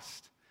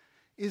 Christ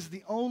is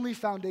the only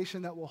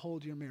foundation that will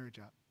hold your marriage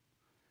up.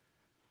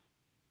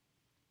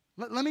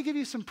 Let me give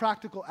you some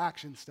practical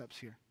action steps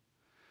here.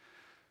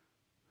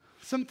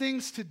 Some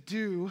things to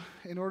do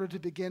in order to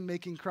begin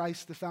making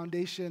Christ the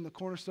foundation, the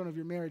cornerstone of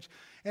your marriage.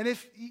 And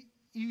if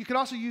you could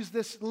also use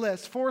this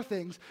list, 4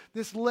 things,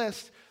 this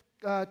list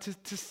to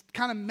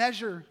kind of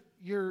measure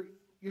your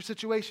your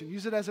situation.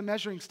 Use it as a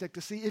measuring stick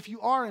to see if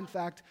you are, in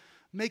fact,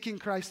 making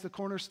Christ the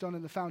cornerstone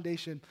and the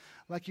foundation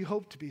like you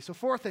hope to be. So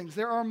 4 things.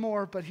 There are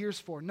more, but here's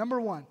 4. Number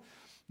 1,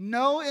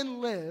 know and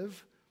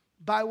live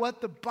by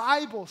what the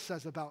Bible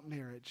says about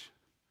marriage,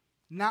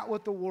 not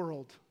what the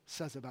world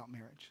says about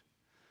marriage.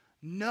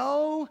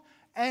 Know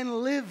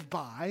and live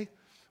by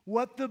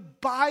what the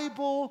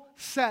Bible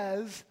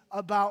says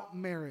about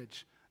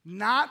marriage,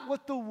 not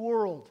what the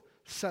world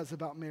says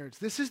about marriage.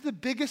 This is the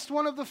biggest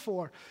one of the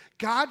 4.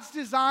 God's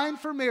design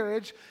for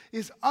marriage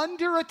is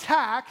under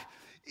attack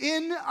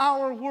in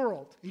our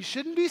world. You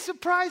shouldn't be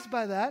surprised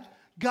by that.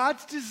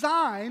 God's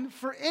design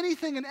for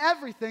anything and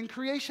everything,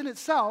 creation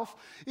itself,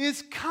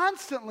 is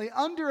constantly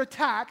under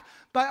attack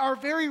by our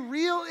very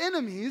real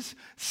enemies,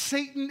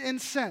 Satan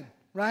and sin,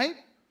 right?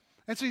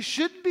 And so you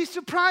shouldn't be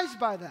surprised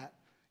by that.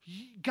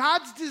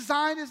 God's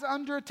design is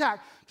under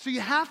attack. So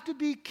you have to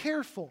be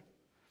careful.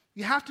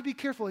 You have to be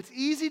careful. It's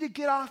easy to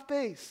get off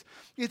base.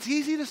 It's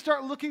easy to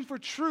start looking for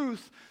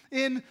truth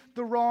in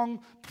the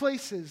wrong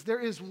places. There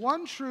is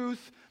one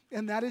truth,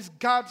 and that is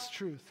God's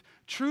truth.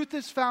 Truth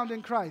is found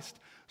in Christ.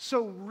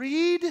 So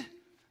read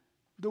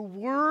the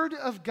Word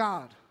of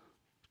God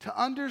to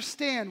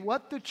understand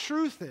what the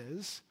truth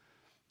is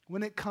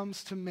when it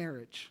comes to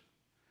marriage.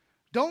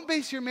 Don't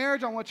base your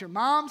marriage on what your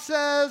mom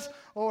says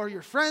or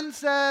your friend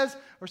says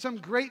or some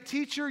great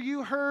teacher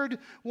you heard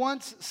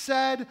once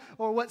said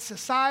or what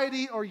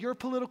society or your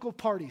political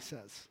party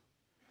says.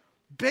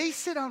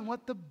 Base it on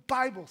what the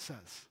Bible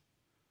says.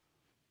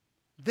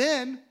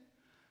 Then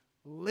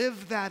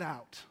live that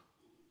out.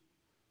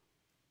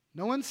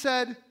 No one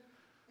said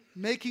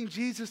making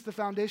Jesus the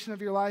foundation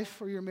of your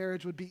life or your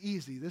marriage would be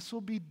easy. This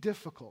will be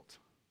difficult,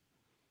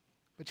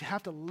 but you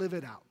have to live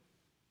it out.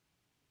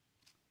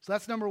 So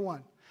that's number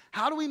 1.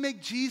 How do we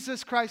make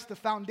Jesus Christ the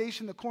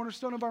foundation, the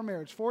cornerstone of our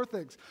marriage? 4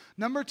 things.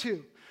 Number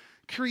 2,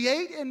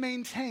 create and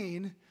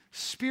maintain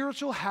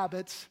spiritual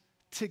habits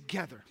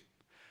together.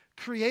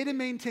 Create and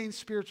maintain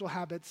spiritual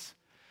habits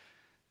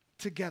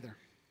together.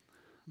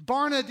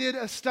 Barna did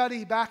a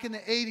study back in the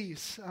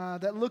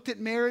 80s that looked at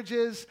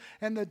marriages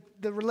and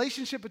the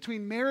relationship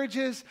between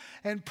marriages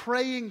and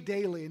praying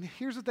daily. And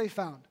here's what they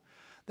found.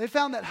 They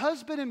found that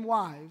husband and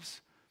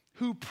wives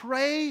who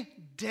pray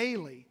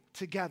daily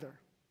together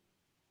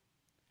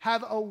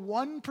have a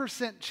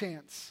 1%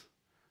 chance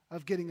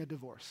of getting a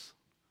divorce.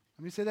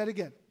 Let me say that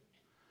again.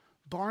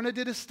 Barna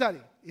did a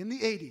study in the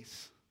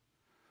 80s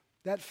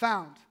that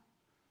found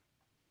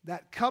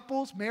that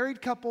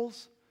married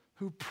couples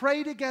who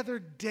pray together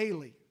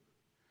daily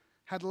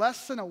had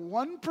less than a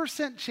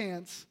 1%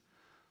 chance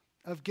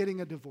of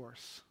getting a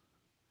divorce.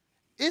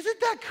 Isn't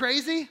that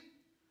crazy?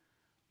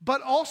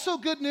 But also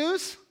good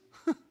news?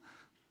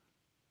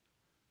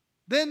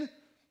 Then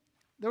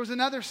there was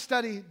another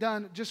study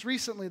done just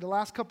recently, the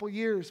last couple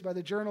years, by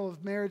the Journal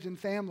of Marriage and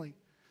Family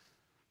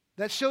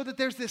that showed that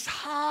there's this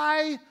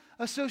high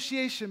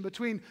association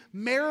between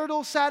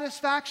marital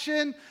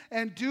satisfaction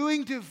and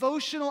doing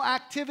devotional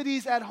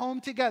activities at home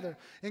together,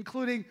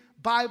 including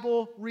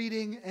Bible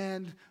reading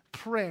and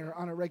prayer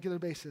on a regular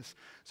basis.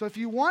 So if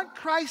you want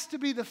Christ to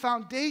be the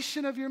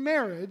foundation of your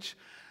marriage,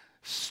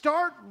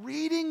 start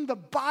reading the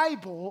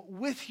Bible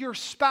with your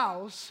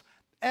spouse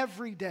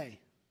every day.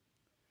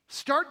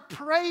 Start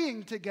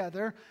praying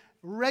together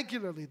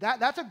regularly.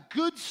 That's a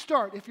good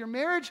start. If your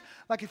marriage,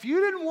 if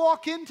you didn't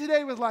walk in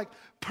today with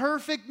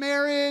perfect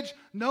marriage,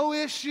 no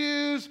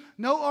issues,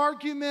 no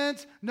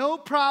arguments, no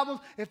problems,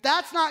 if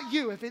that's not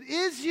you, if it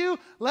is you,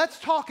 let's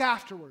talk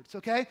afterwards,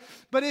 okay?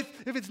 But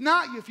if it's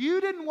not you, if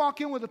you didn't walk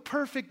in with a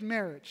perfect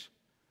marriage,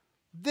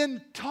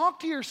 then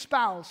talk to your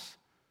spouse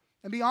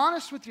and be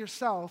honest with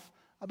yourself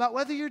about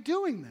whether you're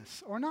doing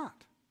this or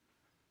not.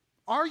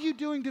 Are you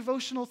doing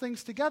devotional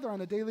things together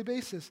on a daily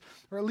basis,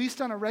 or at least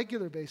on a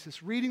regular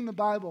basis, reading the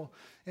Bible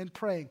and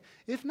praying?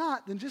 If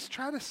not, then just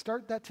try to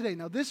start that today.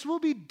 Now, this will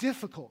be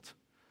difficult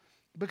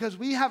because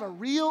we have a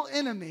real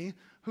enemy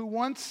who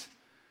wants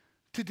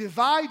to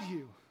divide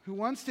you, who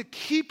wants to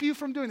keep you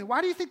from doing it. Why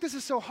do you think this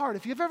is so hard?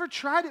 If you've ever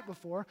tried it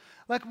before,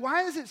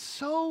 why is it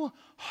so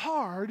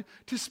hard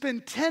to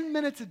spend 10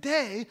 minutes a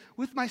day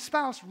with my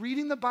spouse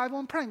reading the Bible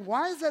and praying?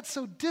 Why is that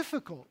so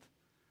difficult?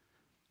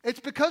 It's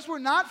because we're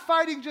not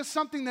fighting just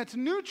something that's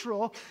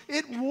neutral,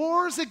 it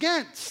wars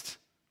against,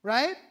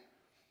 right?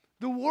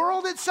 The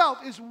world itself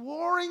is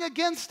warring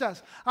against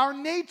us. Our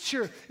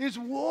nature is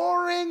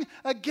warring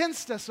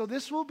against us, so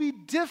this will be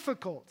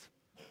difficult.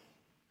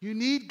 You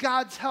need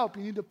God's help.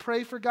 You need to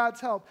pray for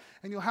God's help,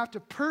 and you'll have to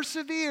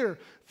persevere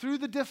through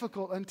the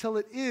difficult until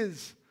it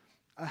is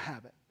a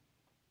habit.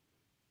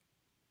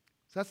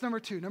 So that's number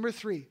 2. Number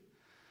 3,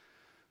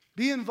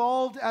 be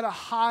involved at a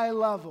high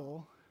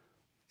level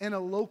in a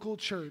local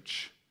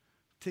church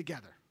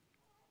together.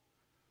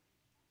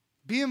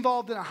 Be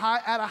involved at a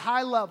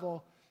high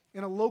level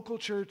in a local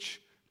church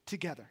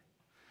together.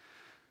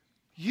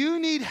 You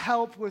need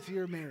help with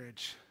your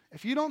marriage.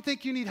 If you don't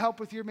think you need help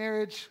with your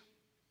marriage,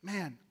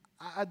 man,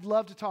 I'd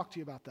love to talk to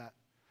you about that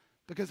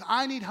because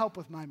I need help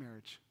with my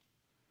marriage.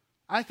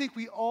 I think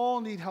we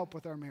all need help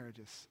with our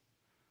marriages.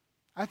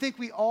 I think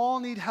we all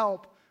need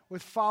help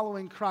with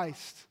following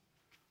Christ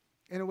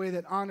in a way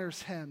that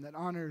honors him, that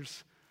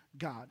honors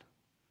God.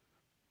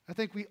 I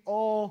think we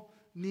all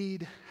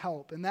need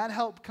help, and that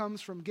help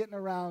comes from getting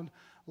around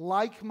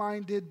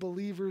like-minded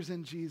believers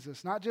in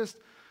Jesus, not just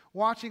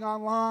watching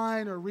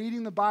online or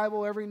reading the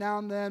Bible every now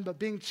and then, but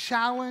being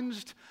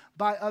challenged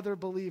by other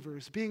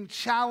believers, being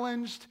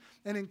challenged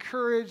and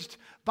encouraged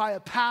by a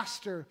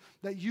pastor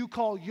that you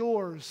call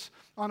yours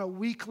on a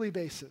weekly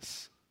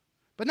basis.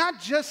 But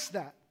not just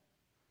that.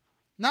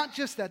 Not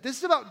just that. This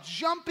is about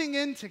jumping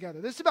in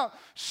together. This is about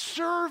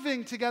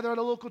serving together at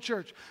a local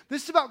church.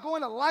 This is about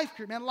going to life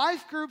group. Man,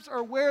 life groups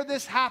are where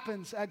this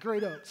happens at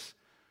Great Oaks.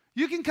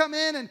 You can come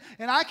in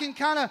and I can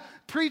kind of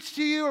preach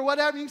to you or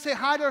whatever. You can say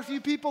hi to a few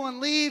people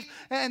and leave.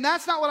 And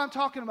that's not what I'm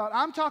talking about.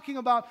 I'm talking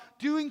about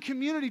doing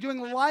community, doing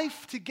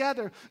life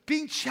together,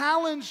 being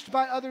challenged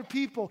by other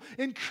people,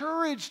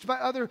 encouraged by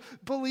other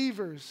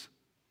believers.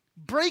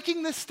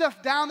 Breaking this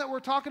stuff down that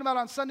we're talking about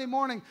on Sunday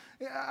morning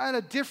at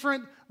a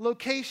different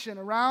location,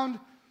 around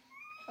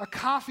a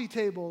coffee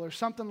table or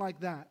something like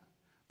that.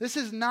 This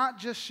is not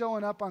just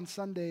showing up on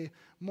Sunday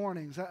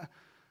mornings.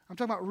 I'm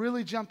talking about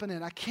really jumping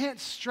in. I can't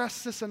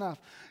stress this enough.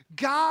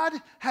 God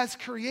has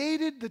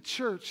created the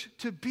church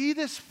to be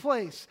this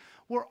place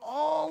where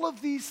all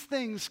of these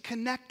things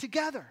connect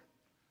together.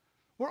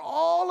 Where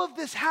all of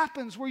this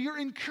happens, where you're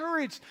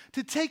encouraged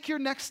to take your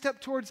next step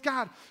towards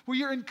God, where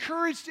you're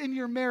encouraged in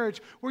your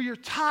marriage, where you're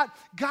taught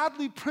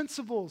godly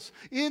principles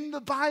in the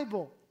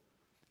Bible.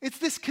 It's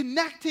this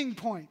connecting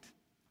point.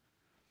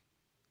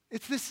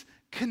 It's this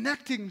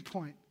connecting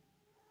point.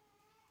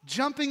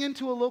 Jumping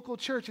into a local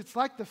church, it's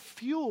like the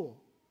fuel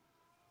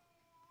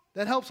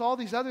that helps all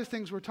these other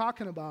things we're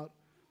talking about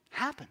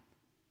happen.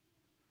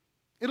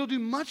 It'll do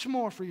much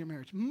more for your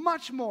marriage,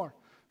 much more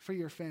for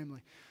your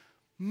family,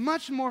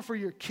 much more for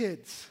your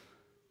kids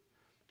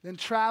than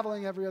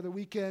traveling every other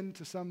weekend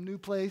to some new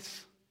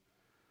place,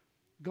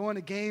 going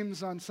to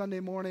games on Sunday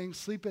mornings,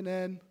 sleeping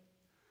in,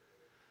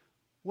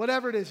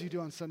 whatever it is you do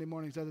on Sunday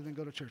mornings other than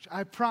go to church.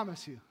 I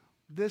promise you,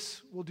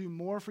 this will do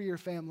more for your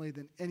family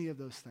than any of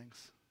those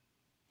things.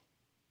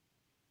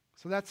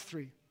 So that's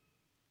 3.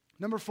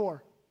 Number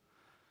 4,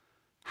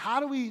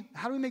 how do we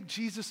make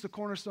Jesus the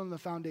cornerstone of the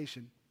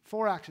foundation?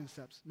 4 action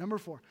steps. Number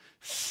 4,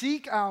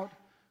 seek out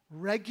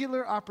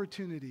regular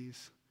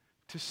opportunities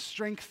to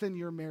strengthen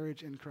your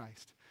marriage in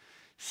Christ.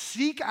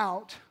 Seek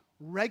out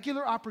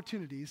regular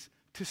opportunities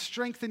to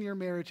strengthen your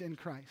marriage in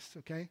Christ,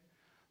 okay?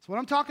 So what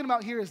I'm talking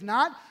about here is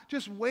not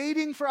just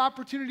waiting for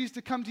opportunities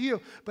to come to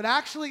you, but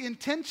actually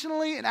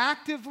intentionally and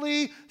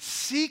actively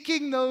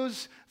seeking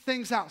those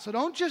things out. So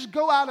don't just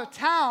go out of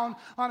town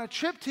on a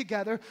trip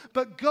together,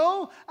 but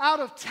go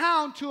out of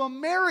town to a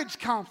marriage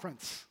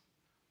conference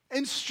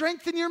and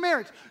strengthen your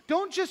marriage.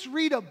 Don't just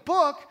read a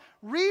book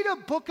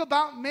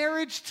about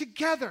marriage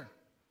together.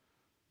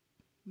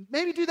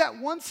 Maybe do that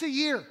once a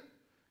year.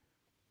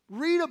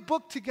 Read a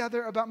book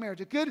together about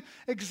marriage. A good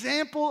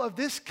example of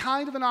this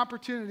kind of an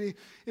opportunity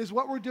is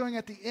what we're doing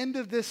at the end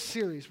of this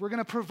series. We're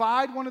going to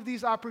provide one of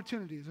these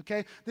opportunities,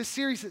 okay? This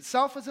series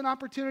itself is an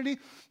opportunity,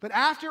 but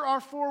after our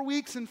 4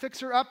 weeks in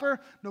Fixer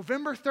Upper,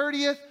 November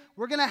 30th,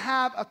 we're going to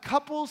have a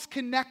couples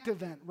connect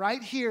event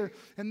right here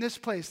in this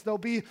place. There'll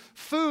be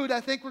food. I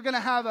think we're going to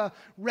have a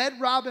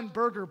Red Robin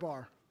burger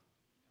bar.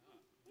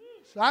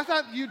 So I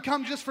thought you'd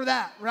come just for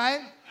that, right?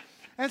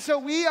 And so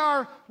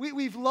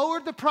we've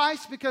lowered the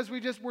price because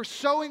we're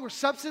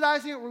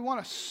subsidizing it. We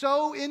want to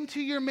sow into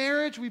your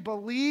marriage. We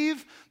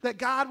believe that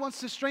God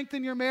wants to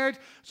strengthen your marriage.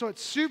 So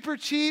it's super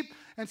cheap.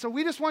 And so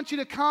we just want you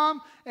to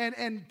come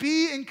and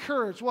be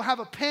encouraged. We'll have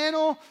a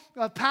panel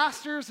of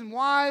pastors and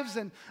wives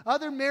and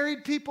other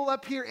married people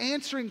up here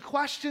answering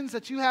questions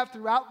that you have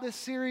throughout this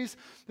series.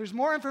 There's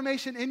more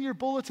information in your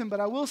bulletin, but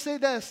I will say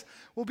this.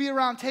 We'll be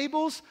around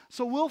tables,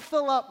 so we'll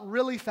fill up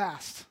really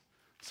fast.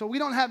 So we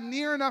don't have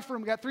near enough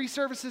room. We got 3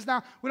 services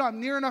now. We don't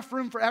have near enough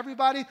room for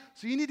everybody.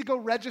 So you need to go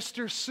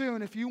register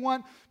soon if you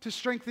want to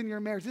strengthen your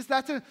marriage.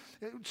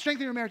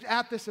 Strengthen your marriage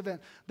at this event.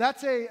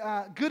 That's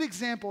a good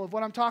example of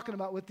what I'm talking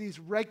about with these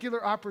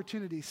regular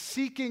opportunities,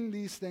 seeking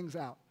these things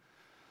out.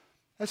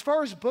 As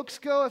far as books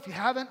go, if you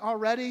haven't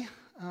already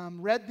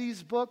read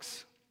these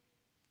books,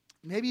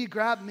 maybe you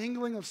grab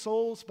Mingling of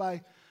Souls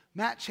by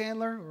Matt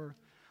Chandler or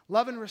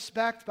Love and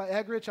Respect by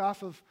Egrich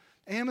off of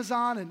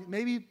Amazon, and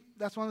maybe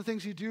that's one of the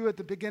things you do at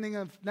the beginning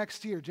of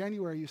next year,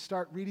 January. You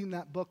start reading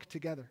that book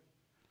together.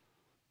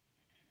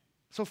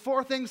 So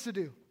 4 things to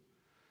do.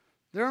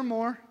 There are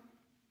more,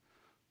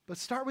 but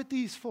start with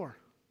these 4.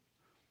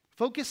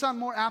 Focus on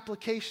more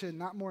application,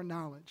 not more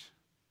knowledge.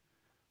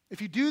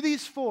 If you do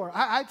these 4,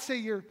 I'd say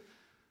you're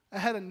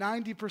ahead of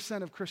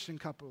 90% of Christian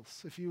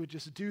couples if you would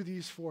just do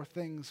these 4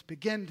 things,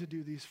 begin to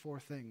do these 4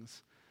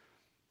 things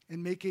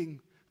in making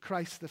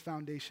Christ the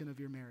foundation of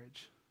your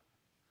marriage.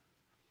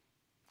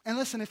 And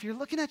listen, if you're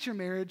looking at your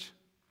marriage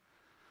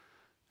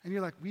and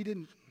you're like, we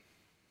didn't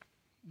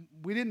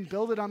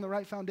build it on the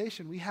right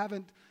foundation. We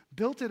haven't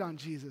built it on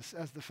Jesus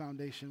as the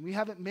foundation. We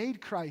haven't made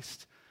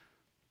Christ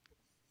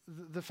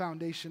the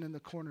foundation and the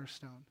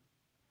cornerstone.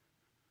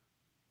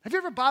 Have you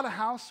ever bought a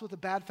house with a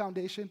bad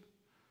foundation?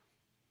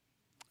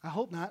 I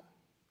hope not.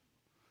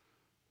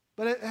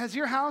 But has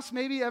your house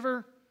have you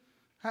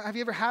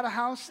ever had a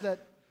house that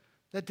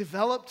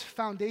developed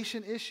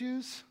foundation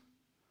issues?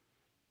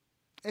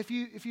 If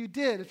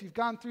you've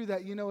gone through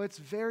that, you know it's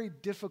very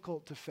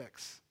difficult to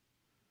fix.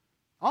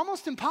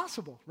 Almost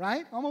impossible,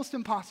 right? Almost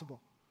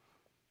impossible.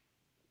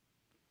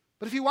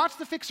 But if you watch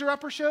the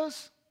fixer-upper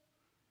shows,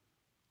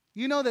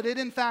 you know that it,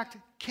 in fact,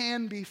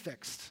 can be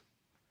fixed.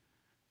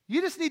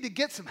 You just need to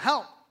get some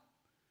help.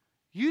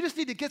 You just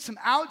need to get some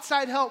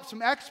outside help,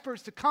 some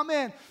experts to come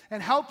in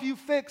and help you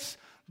fix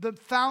the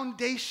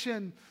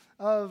foundation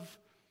of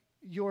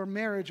your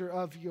marriage or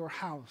of your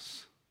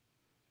house.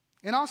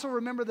 And also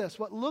remember this,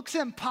 what looks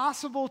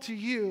impossible to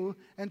you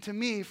and to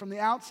me from the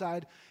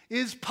outside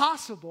is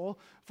possible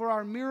for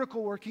our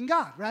miracle-working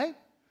God, right?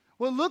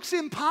 What looks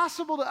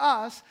impossible to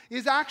us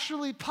is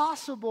actually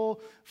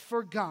possible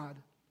for God.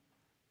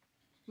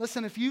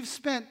 Listen, if you've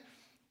spent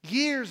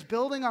years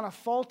building on a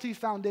faulty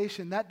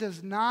foundation, that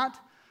does not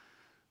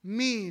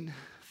mean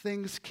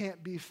things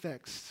can't be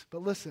fixed.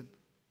 But listen,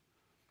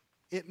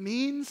 it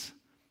means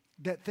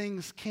that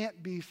things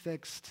can't be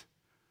fixed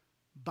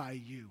by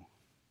you.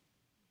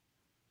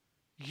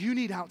 You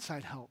need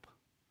outside help.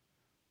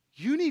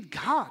 You need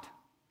God.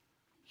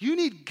 You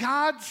need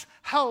God's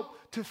help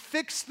to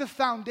fix the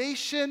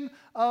foundation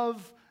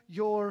of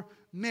your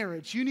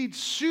marriage. You need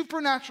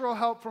supernatural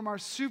help from our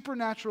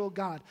supernatural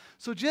God.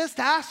 So just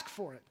ask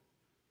for it.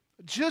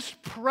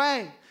 Just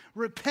pray,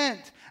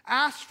 repent,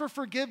 ask for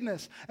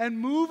forgiveness, and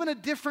move in a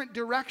different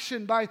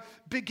direction by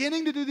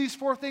beginning to do these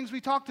 4 things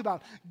we talked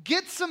about.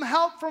 Get some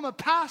help from a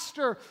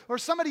pastor or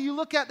somebody you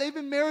look at. They've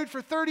been married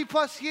for 30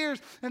 plus years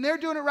and they're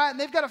doing it right and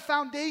they've got a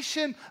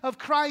foundation of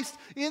Christ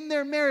in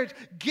their marriage.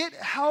 Get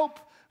help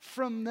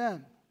from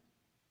them.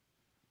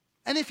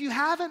 And if you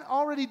haven't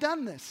already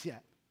done this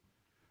yet,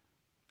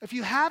 if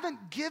you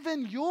haven't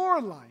given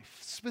your life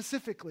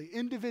specifically,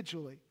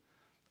 individually,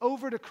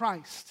 over to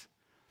Christ,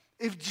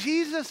 if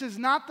Jesus is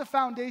not the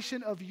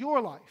foundation of your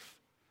life,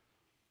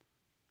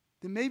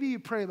 then maybe you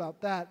pray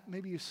about that.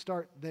 Maybe you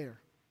start there.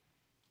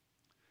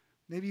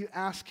 Maybe you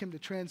ask him to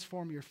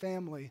transform your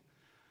family,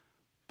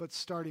 but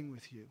starting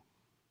with you.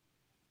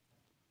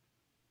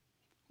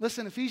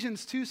 Listen,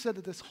 Ephesians 2 said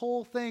that this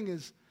whole thing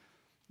is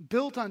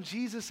built on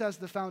Jesus as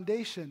the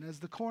foundation, as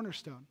the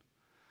cornerstone.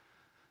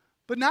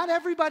 But not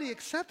everybody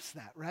accepts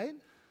that, right?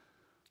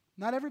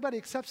 Not everybody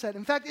accepts that.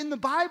 In fact, in the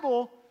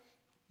Bible,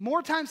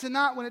 more times than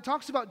not, when it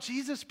talks about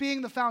Jesus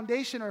being the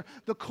foundation or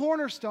the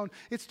cornerstone,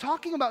 it's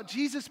talking about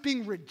Jesus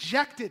being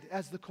rejected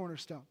as the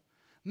cornerstone.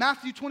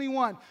 Matthew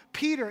 21,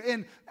 Peter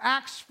in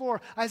Acts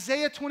 4,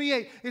 Isaiah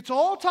 28. It's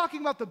all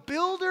talking about the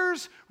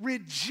builders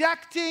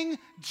rejecting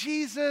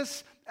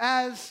Jesus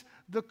as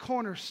the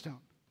cornerstone.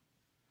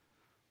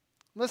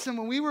 Listen,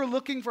 when we were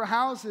looking for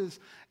houses,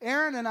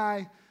 Aaron and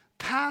I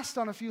passed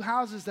on a few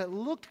houses that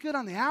looked good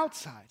on the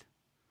outside.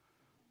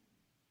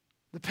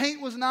 The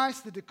paint was nice,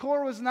 the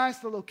decor was nice,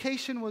 the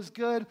location was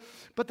good,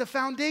 but the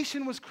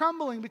foundation was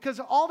crumbling because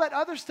all that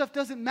other stuff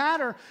doesn't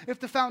matter if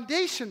the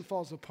foundation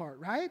falls apart,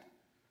 right?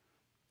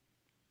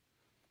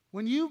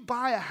 When you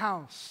buy a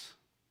house,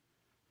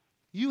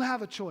 you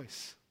have a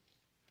choice.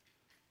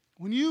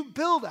 When you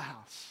build a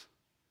house,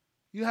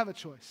 you have a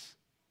choice.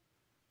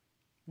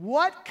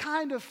 What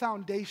kind of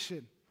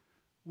foundation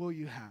will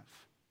you have?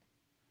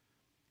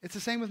 It's the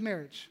same with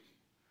marriage.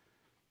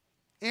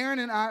 Aaron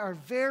and I are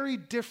very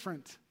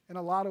different in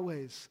a lot of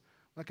ways,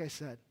 like I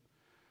said.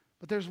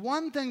 But there's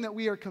one thing that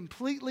we are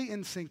completely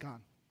in sync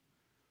on.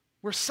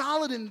 We're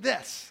solid in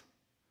this.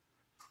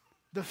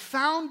 The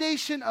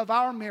foundation of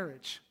our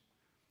marriage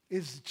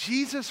is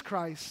Jesus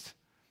Christ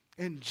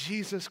and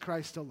Jesus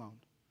Christ alone.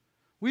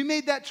 We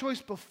made that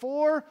choice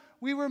before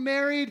we were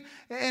married,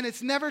 and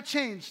it's never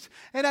changed.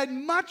 And I'd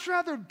much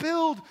rather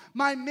build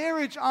my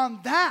marriage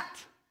on that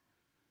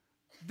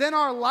than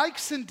our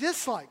likes and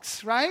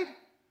dislikes, right?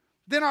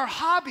 Than our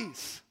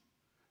hobbies.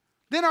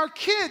 Than our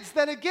kids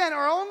that, again,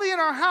 are only in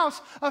our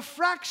house a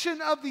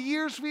fraction of the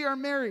years we are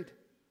married.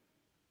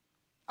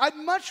 I'd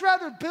much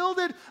rather build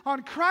it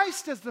on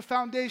Christ as the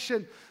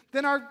foundation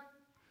than our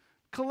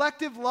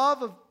collective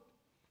love of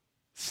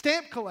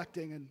stamp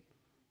collecting and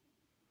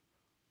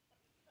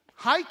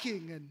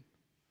hiking and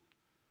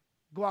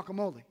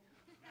guacamole.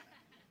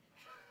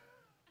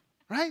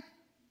 Right?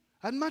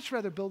 I'd much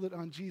rather build it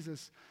on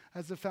Jesus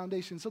as the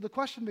foundation. So the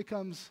question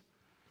becomes,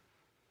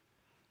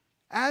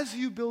 as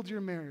you build your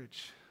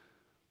marriage,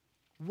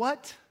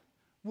 what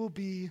will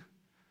be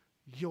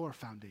your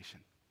foundation?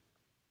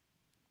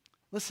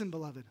 Listen,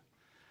 beloved,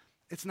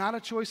 it's not a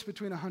choice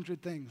between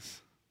 100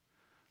 things.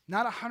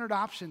 Not 100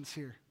 options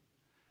here.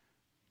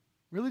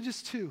 Really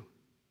just 2.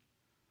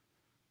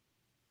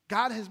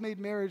 God has made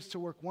marriage to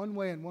work one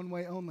way and one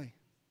way only.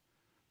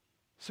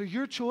 So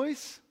your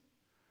choice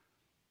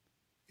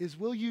is,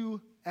 will you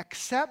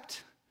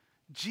accept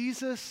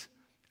Jesus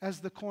as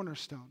the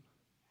cornerstone,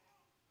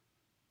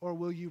 or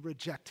will you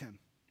reject him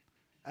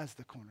as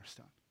the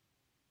cornerstone?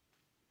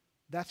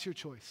 That's your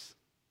choice.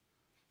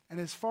 And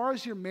as far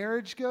as your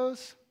marriage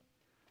goes,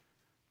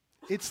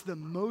 it's the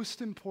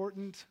most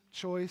important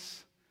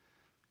choice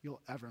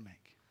you'll ever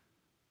make.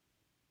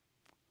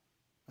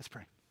 Let's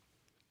pray.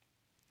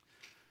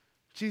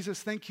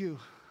 Jesus, thank you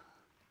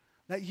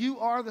that you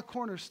are the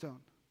cornerstone.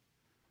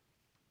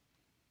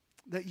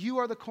 That you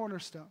are the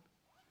cornerstone.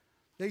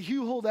 That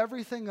you hold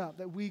everything up,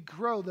 that we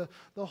grow,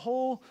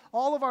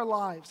 all of our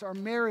lives, our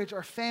marriage,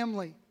 our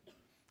family,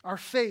 our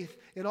faith,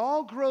 it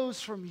all grows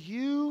from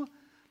you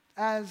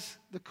as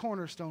the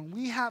cornerstone.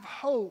 We have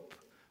hope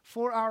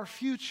for our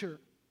future,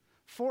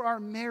 for our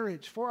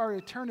marriage, for our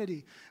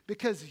eternity,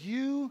 because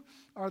you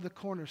are the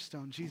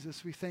cornerstone.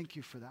 Jesus, we thank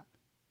you for that.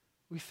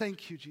 We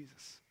thank you,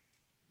 Jesus.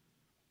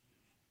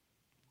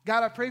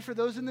 God, I pray for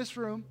those in this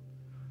room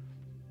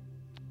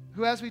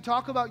who, as we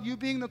talk about you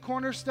being the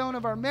cornerstone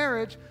of our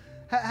marriage,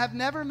 have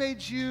never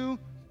made you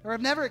or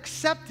have never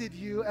accepted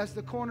you as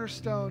the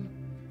cornerstone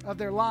of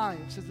their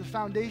lives, as the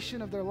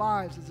foundation of their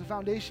lives, as the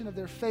foundation of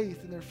their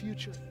faith and their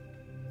future.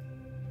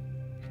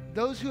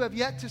 Those who have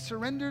yet to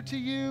surrender to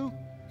you,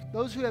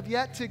 those who have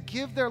yet to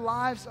give their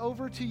lives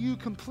over to you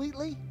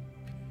completely,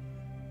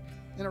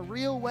 in a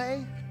real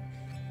way,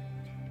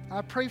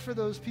 I pray for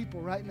those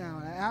people right now,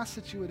 and I ask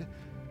that you would,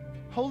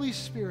 Holy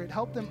Spirit,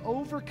 help them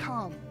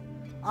overcome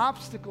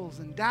obstacles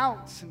and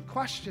doubts and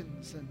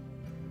questions and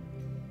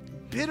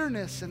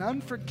bitterness and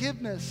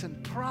unforgiveness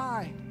and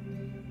pride,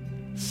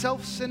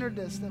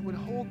 self-centeredness that would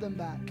hold them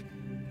back,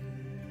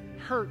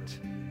 hurt.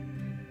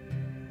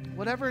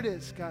 Whatever it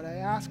is, God, I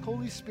ask,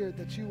 Holy Spirit,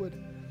 that you would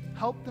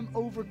help them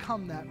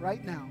overcome that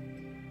right now,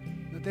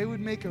 that they would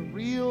make a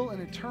real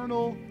and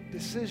eternal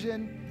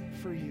decision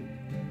for you.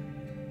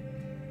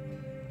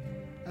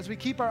 As we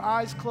keep our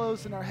eyes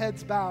closed and our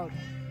heads bowed,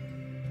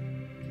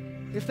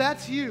 if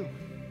that's you,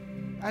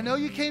 I know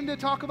you came to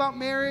talk about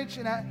marriage,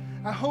 and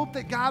I hope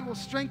that God will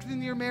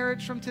strengthen your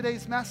marriage from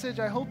today's message.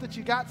 I hope that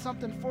you got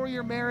something for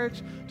your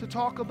marriage to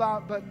talk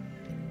about. But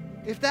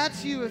if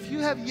that's you, if you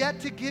have yet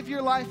to give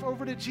your life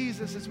over to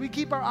Jesus, as we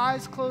keep our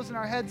eyes closed and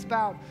our heads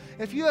bowed,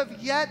 if you have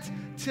yet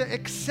to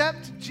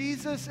accept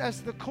Jesus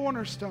as the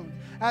cornerstone,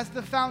 as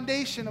the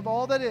foundation of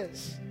all that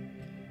is,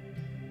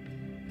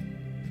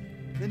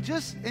 then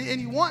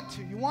and you want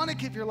to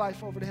give your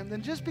life over to him,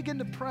 then just begin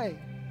to pray.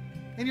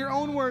 In your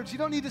own words. You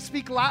don't need to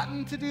speak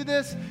Latin to do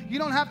this. You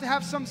don't have to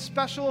have some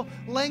special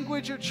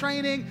language or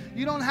training.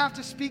 You don't have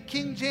to speak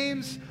King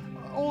James,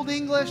 Old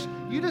English.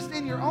 You just,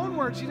 in your own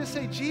words, you just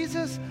say,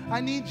 Jesus, I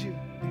need you.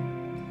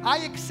 I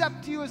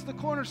accept you as the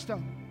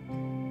cornerstone.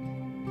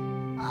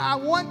 I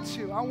want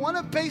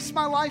to base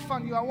my life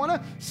on you. I want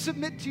to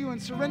submit to you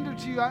and surrender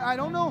to you. I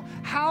don't know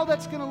how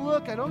that's going to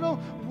look. I don't know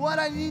what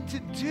I need to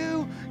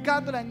do,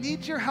 God, but I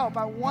need your help.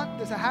 I want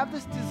this. I have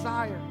this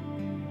desire.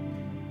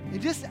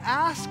 And just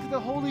ask the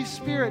Holy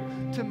Spirit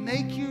to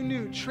make you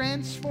new,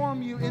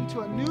 transform you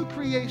into a new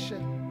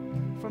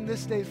creation from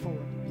this day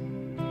forward.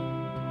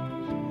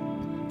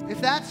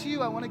 If that's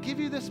you, I want to give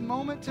you this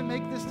moment to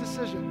make this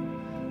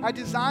decision. I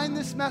designed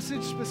this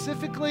message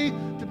specifically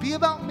to be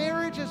about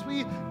marriage as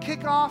we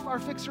kick off our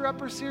Fixer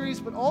Upper series,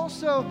 but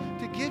also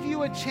to give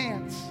you a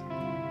chance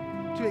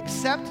to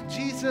accept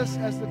Jesus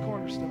as the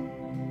cornerstone.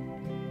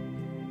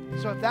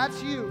 So if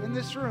that's you in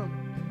this room,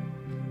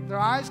 with our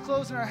eyes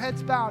closed and our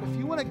heads bowed, if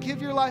you want to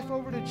give your life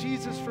over to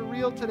Jesus for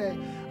real today,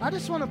 I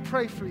just want to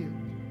pray for you.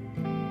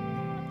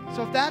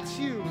 So if that's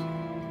you,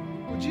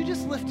 would you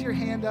just lift your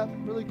hand up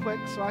really quick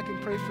so I can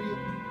pray for you?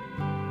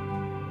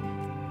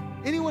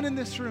 Anyone in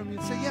this room,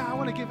 you'd say, yeah, I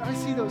want to give, I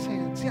see those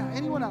hands. Yeah,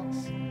 anyone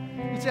else?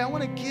 You'd say, I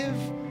want to give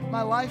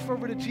my life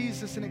over to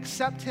Jesus and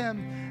accept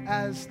him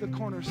as the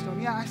cornerstone.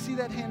 Yeah, I see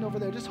that hand over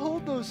there. Just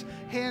hold those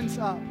hands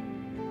up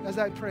as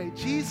I pray.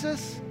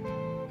 Jesus,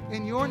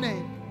 in your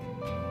name,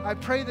 I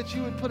pray that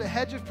you would put a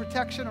hedge of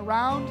protection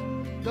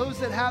around those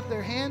that have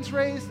their hands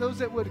raised, those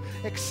that would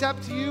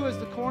accept you as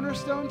the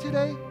cornerstone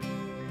today.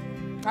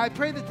 I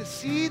pray that the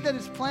seed that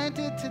is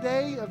planted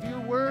today of your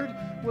word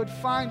would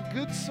find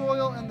good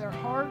soil in their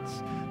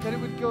hearts, that it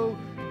would go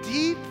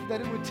deep, that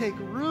it would take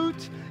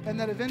root, and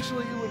that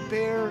eventually it would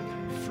bear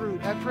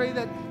fruit. I pray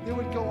that it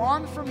would go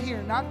on from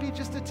here, not be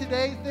just a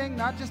today thing,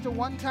 not just a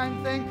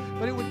one-time thing,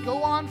 but it would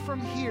go on from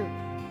here.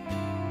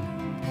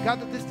 God,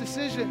 that this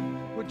decision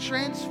would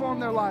transform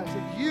their lives,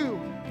 that you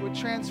would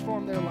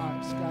transform their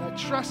lives. God, I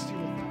trust you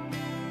with that.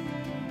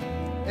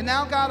 And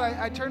now, God,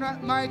 I turn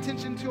my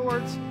attention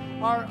towards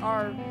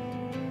our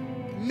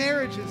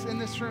marriages in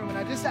this room, and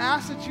I just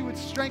ask that you would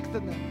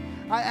strengthen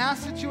them. I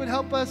ask that you would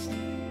help us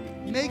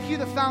make you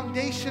the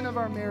foundation of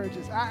our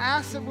marriages. I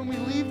ask that when we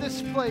leave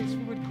this place,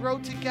 we would grow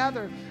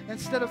together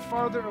instead of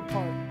farther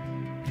apart.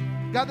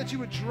 God, that you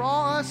would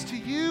draw us to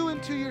you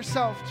and to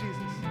yourself, Jesus.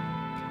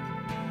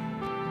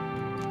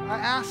 I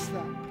ask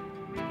that.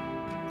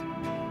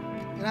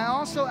 And I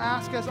also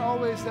ask, as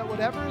always, that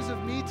whatever is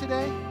of me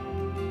today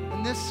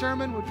and this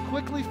sermon would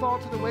quickly fall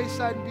to the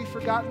wayside and be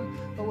forgotten,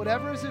 but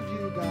whatever is of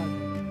you,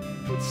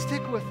 God, would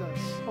stick with us,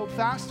 hold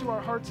fast to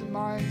our hearts and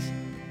minds,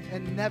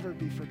 and never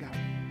be forgotten.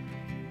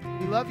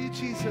 We love you,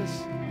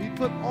 Jesus. We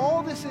put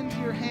all this into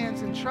your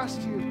hands and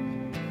trust you.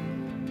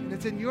 And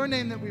it's in your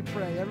name that we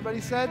pray.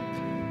 Everybody said,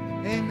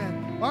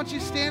 amen. Why don't you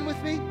stand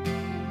with me?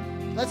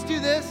 Let's do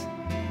this.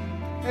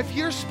 If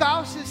your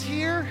spouse is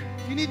here,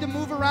 you need to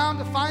move around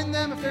to find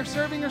them. If they're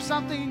serving or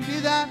something, you can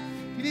do that.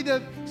 You need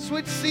to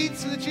switch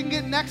seats so that you can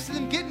get next to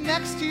them. Get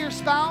next to your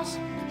spouse.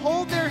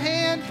 Hold their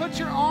hand. Put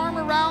your arm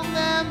around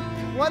them.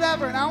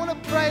 Whatever. And I want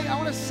to pray. I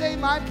want to say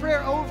my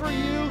prayer over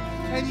you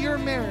and your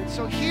marriage.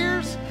 So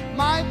here's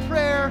my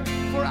prayer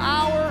for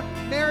our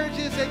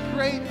marriages at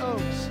Great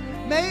Oaks.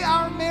 May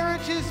our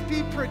marriages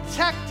be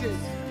protected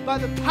by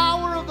the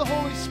power of the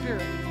Holy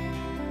Spirit.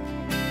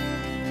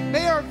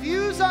 May our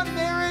views on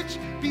marriage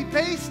be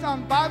based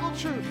on Bible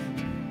truth.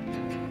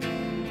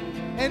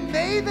 And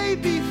may they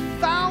be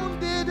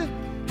founded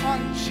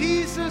on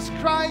Jesus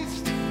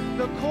Christ,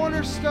 the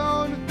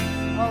cornerstone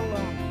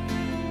alone.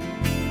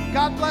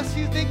 God bless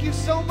you. Thank you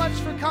so much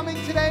for coming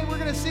today. We're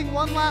going to sing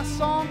one last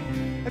song.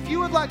 If you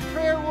would like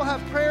prayer, we'll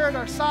have prayer at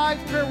our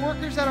sides, prayer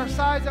workers at our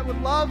sides that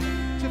would love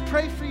to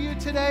pray for you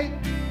today.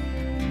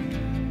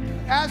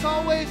 As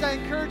always, I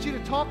encourage you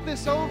to talk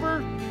this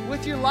over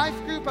with your life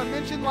group. I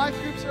mentioned life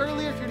groups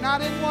earlier. If you're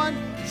not in one,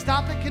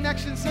 stop at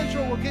Connection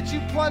Central. We'll get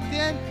you plugged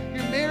in.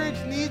 Your marriage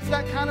needs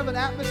that kind of an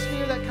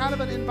atmosphere, that kind of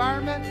an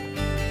environment.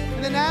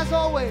 And then as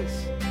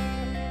always,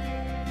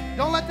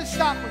 don't let this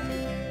stop with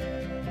you.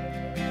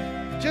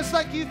 Just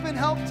like you've been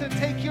helped to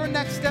take your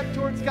next step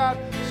towards God,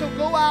 so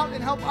go out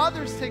and help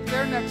others take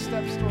their next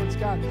steps towards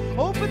God.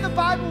 Open the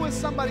Bible with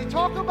somebody.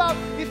 Talk about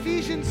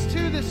Ephesians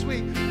 2 this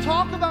week.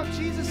 Talk about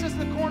Jesus as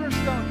the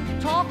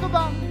cornerstone. Talk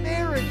about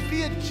marriage.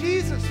 Be a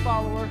Jesus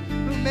follower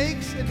who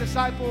makes and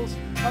disciples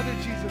other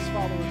Jesus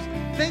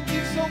followers. Thank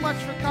you so much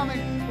for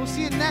coming. We'll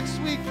see you next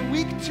week for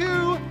week 2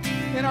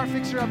 in our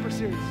Fixer Upper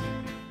series.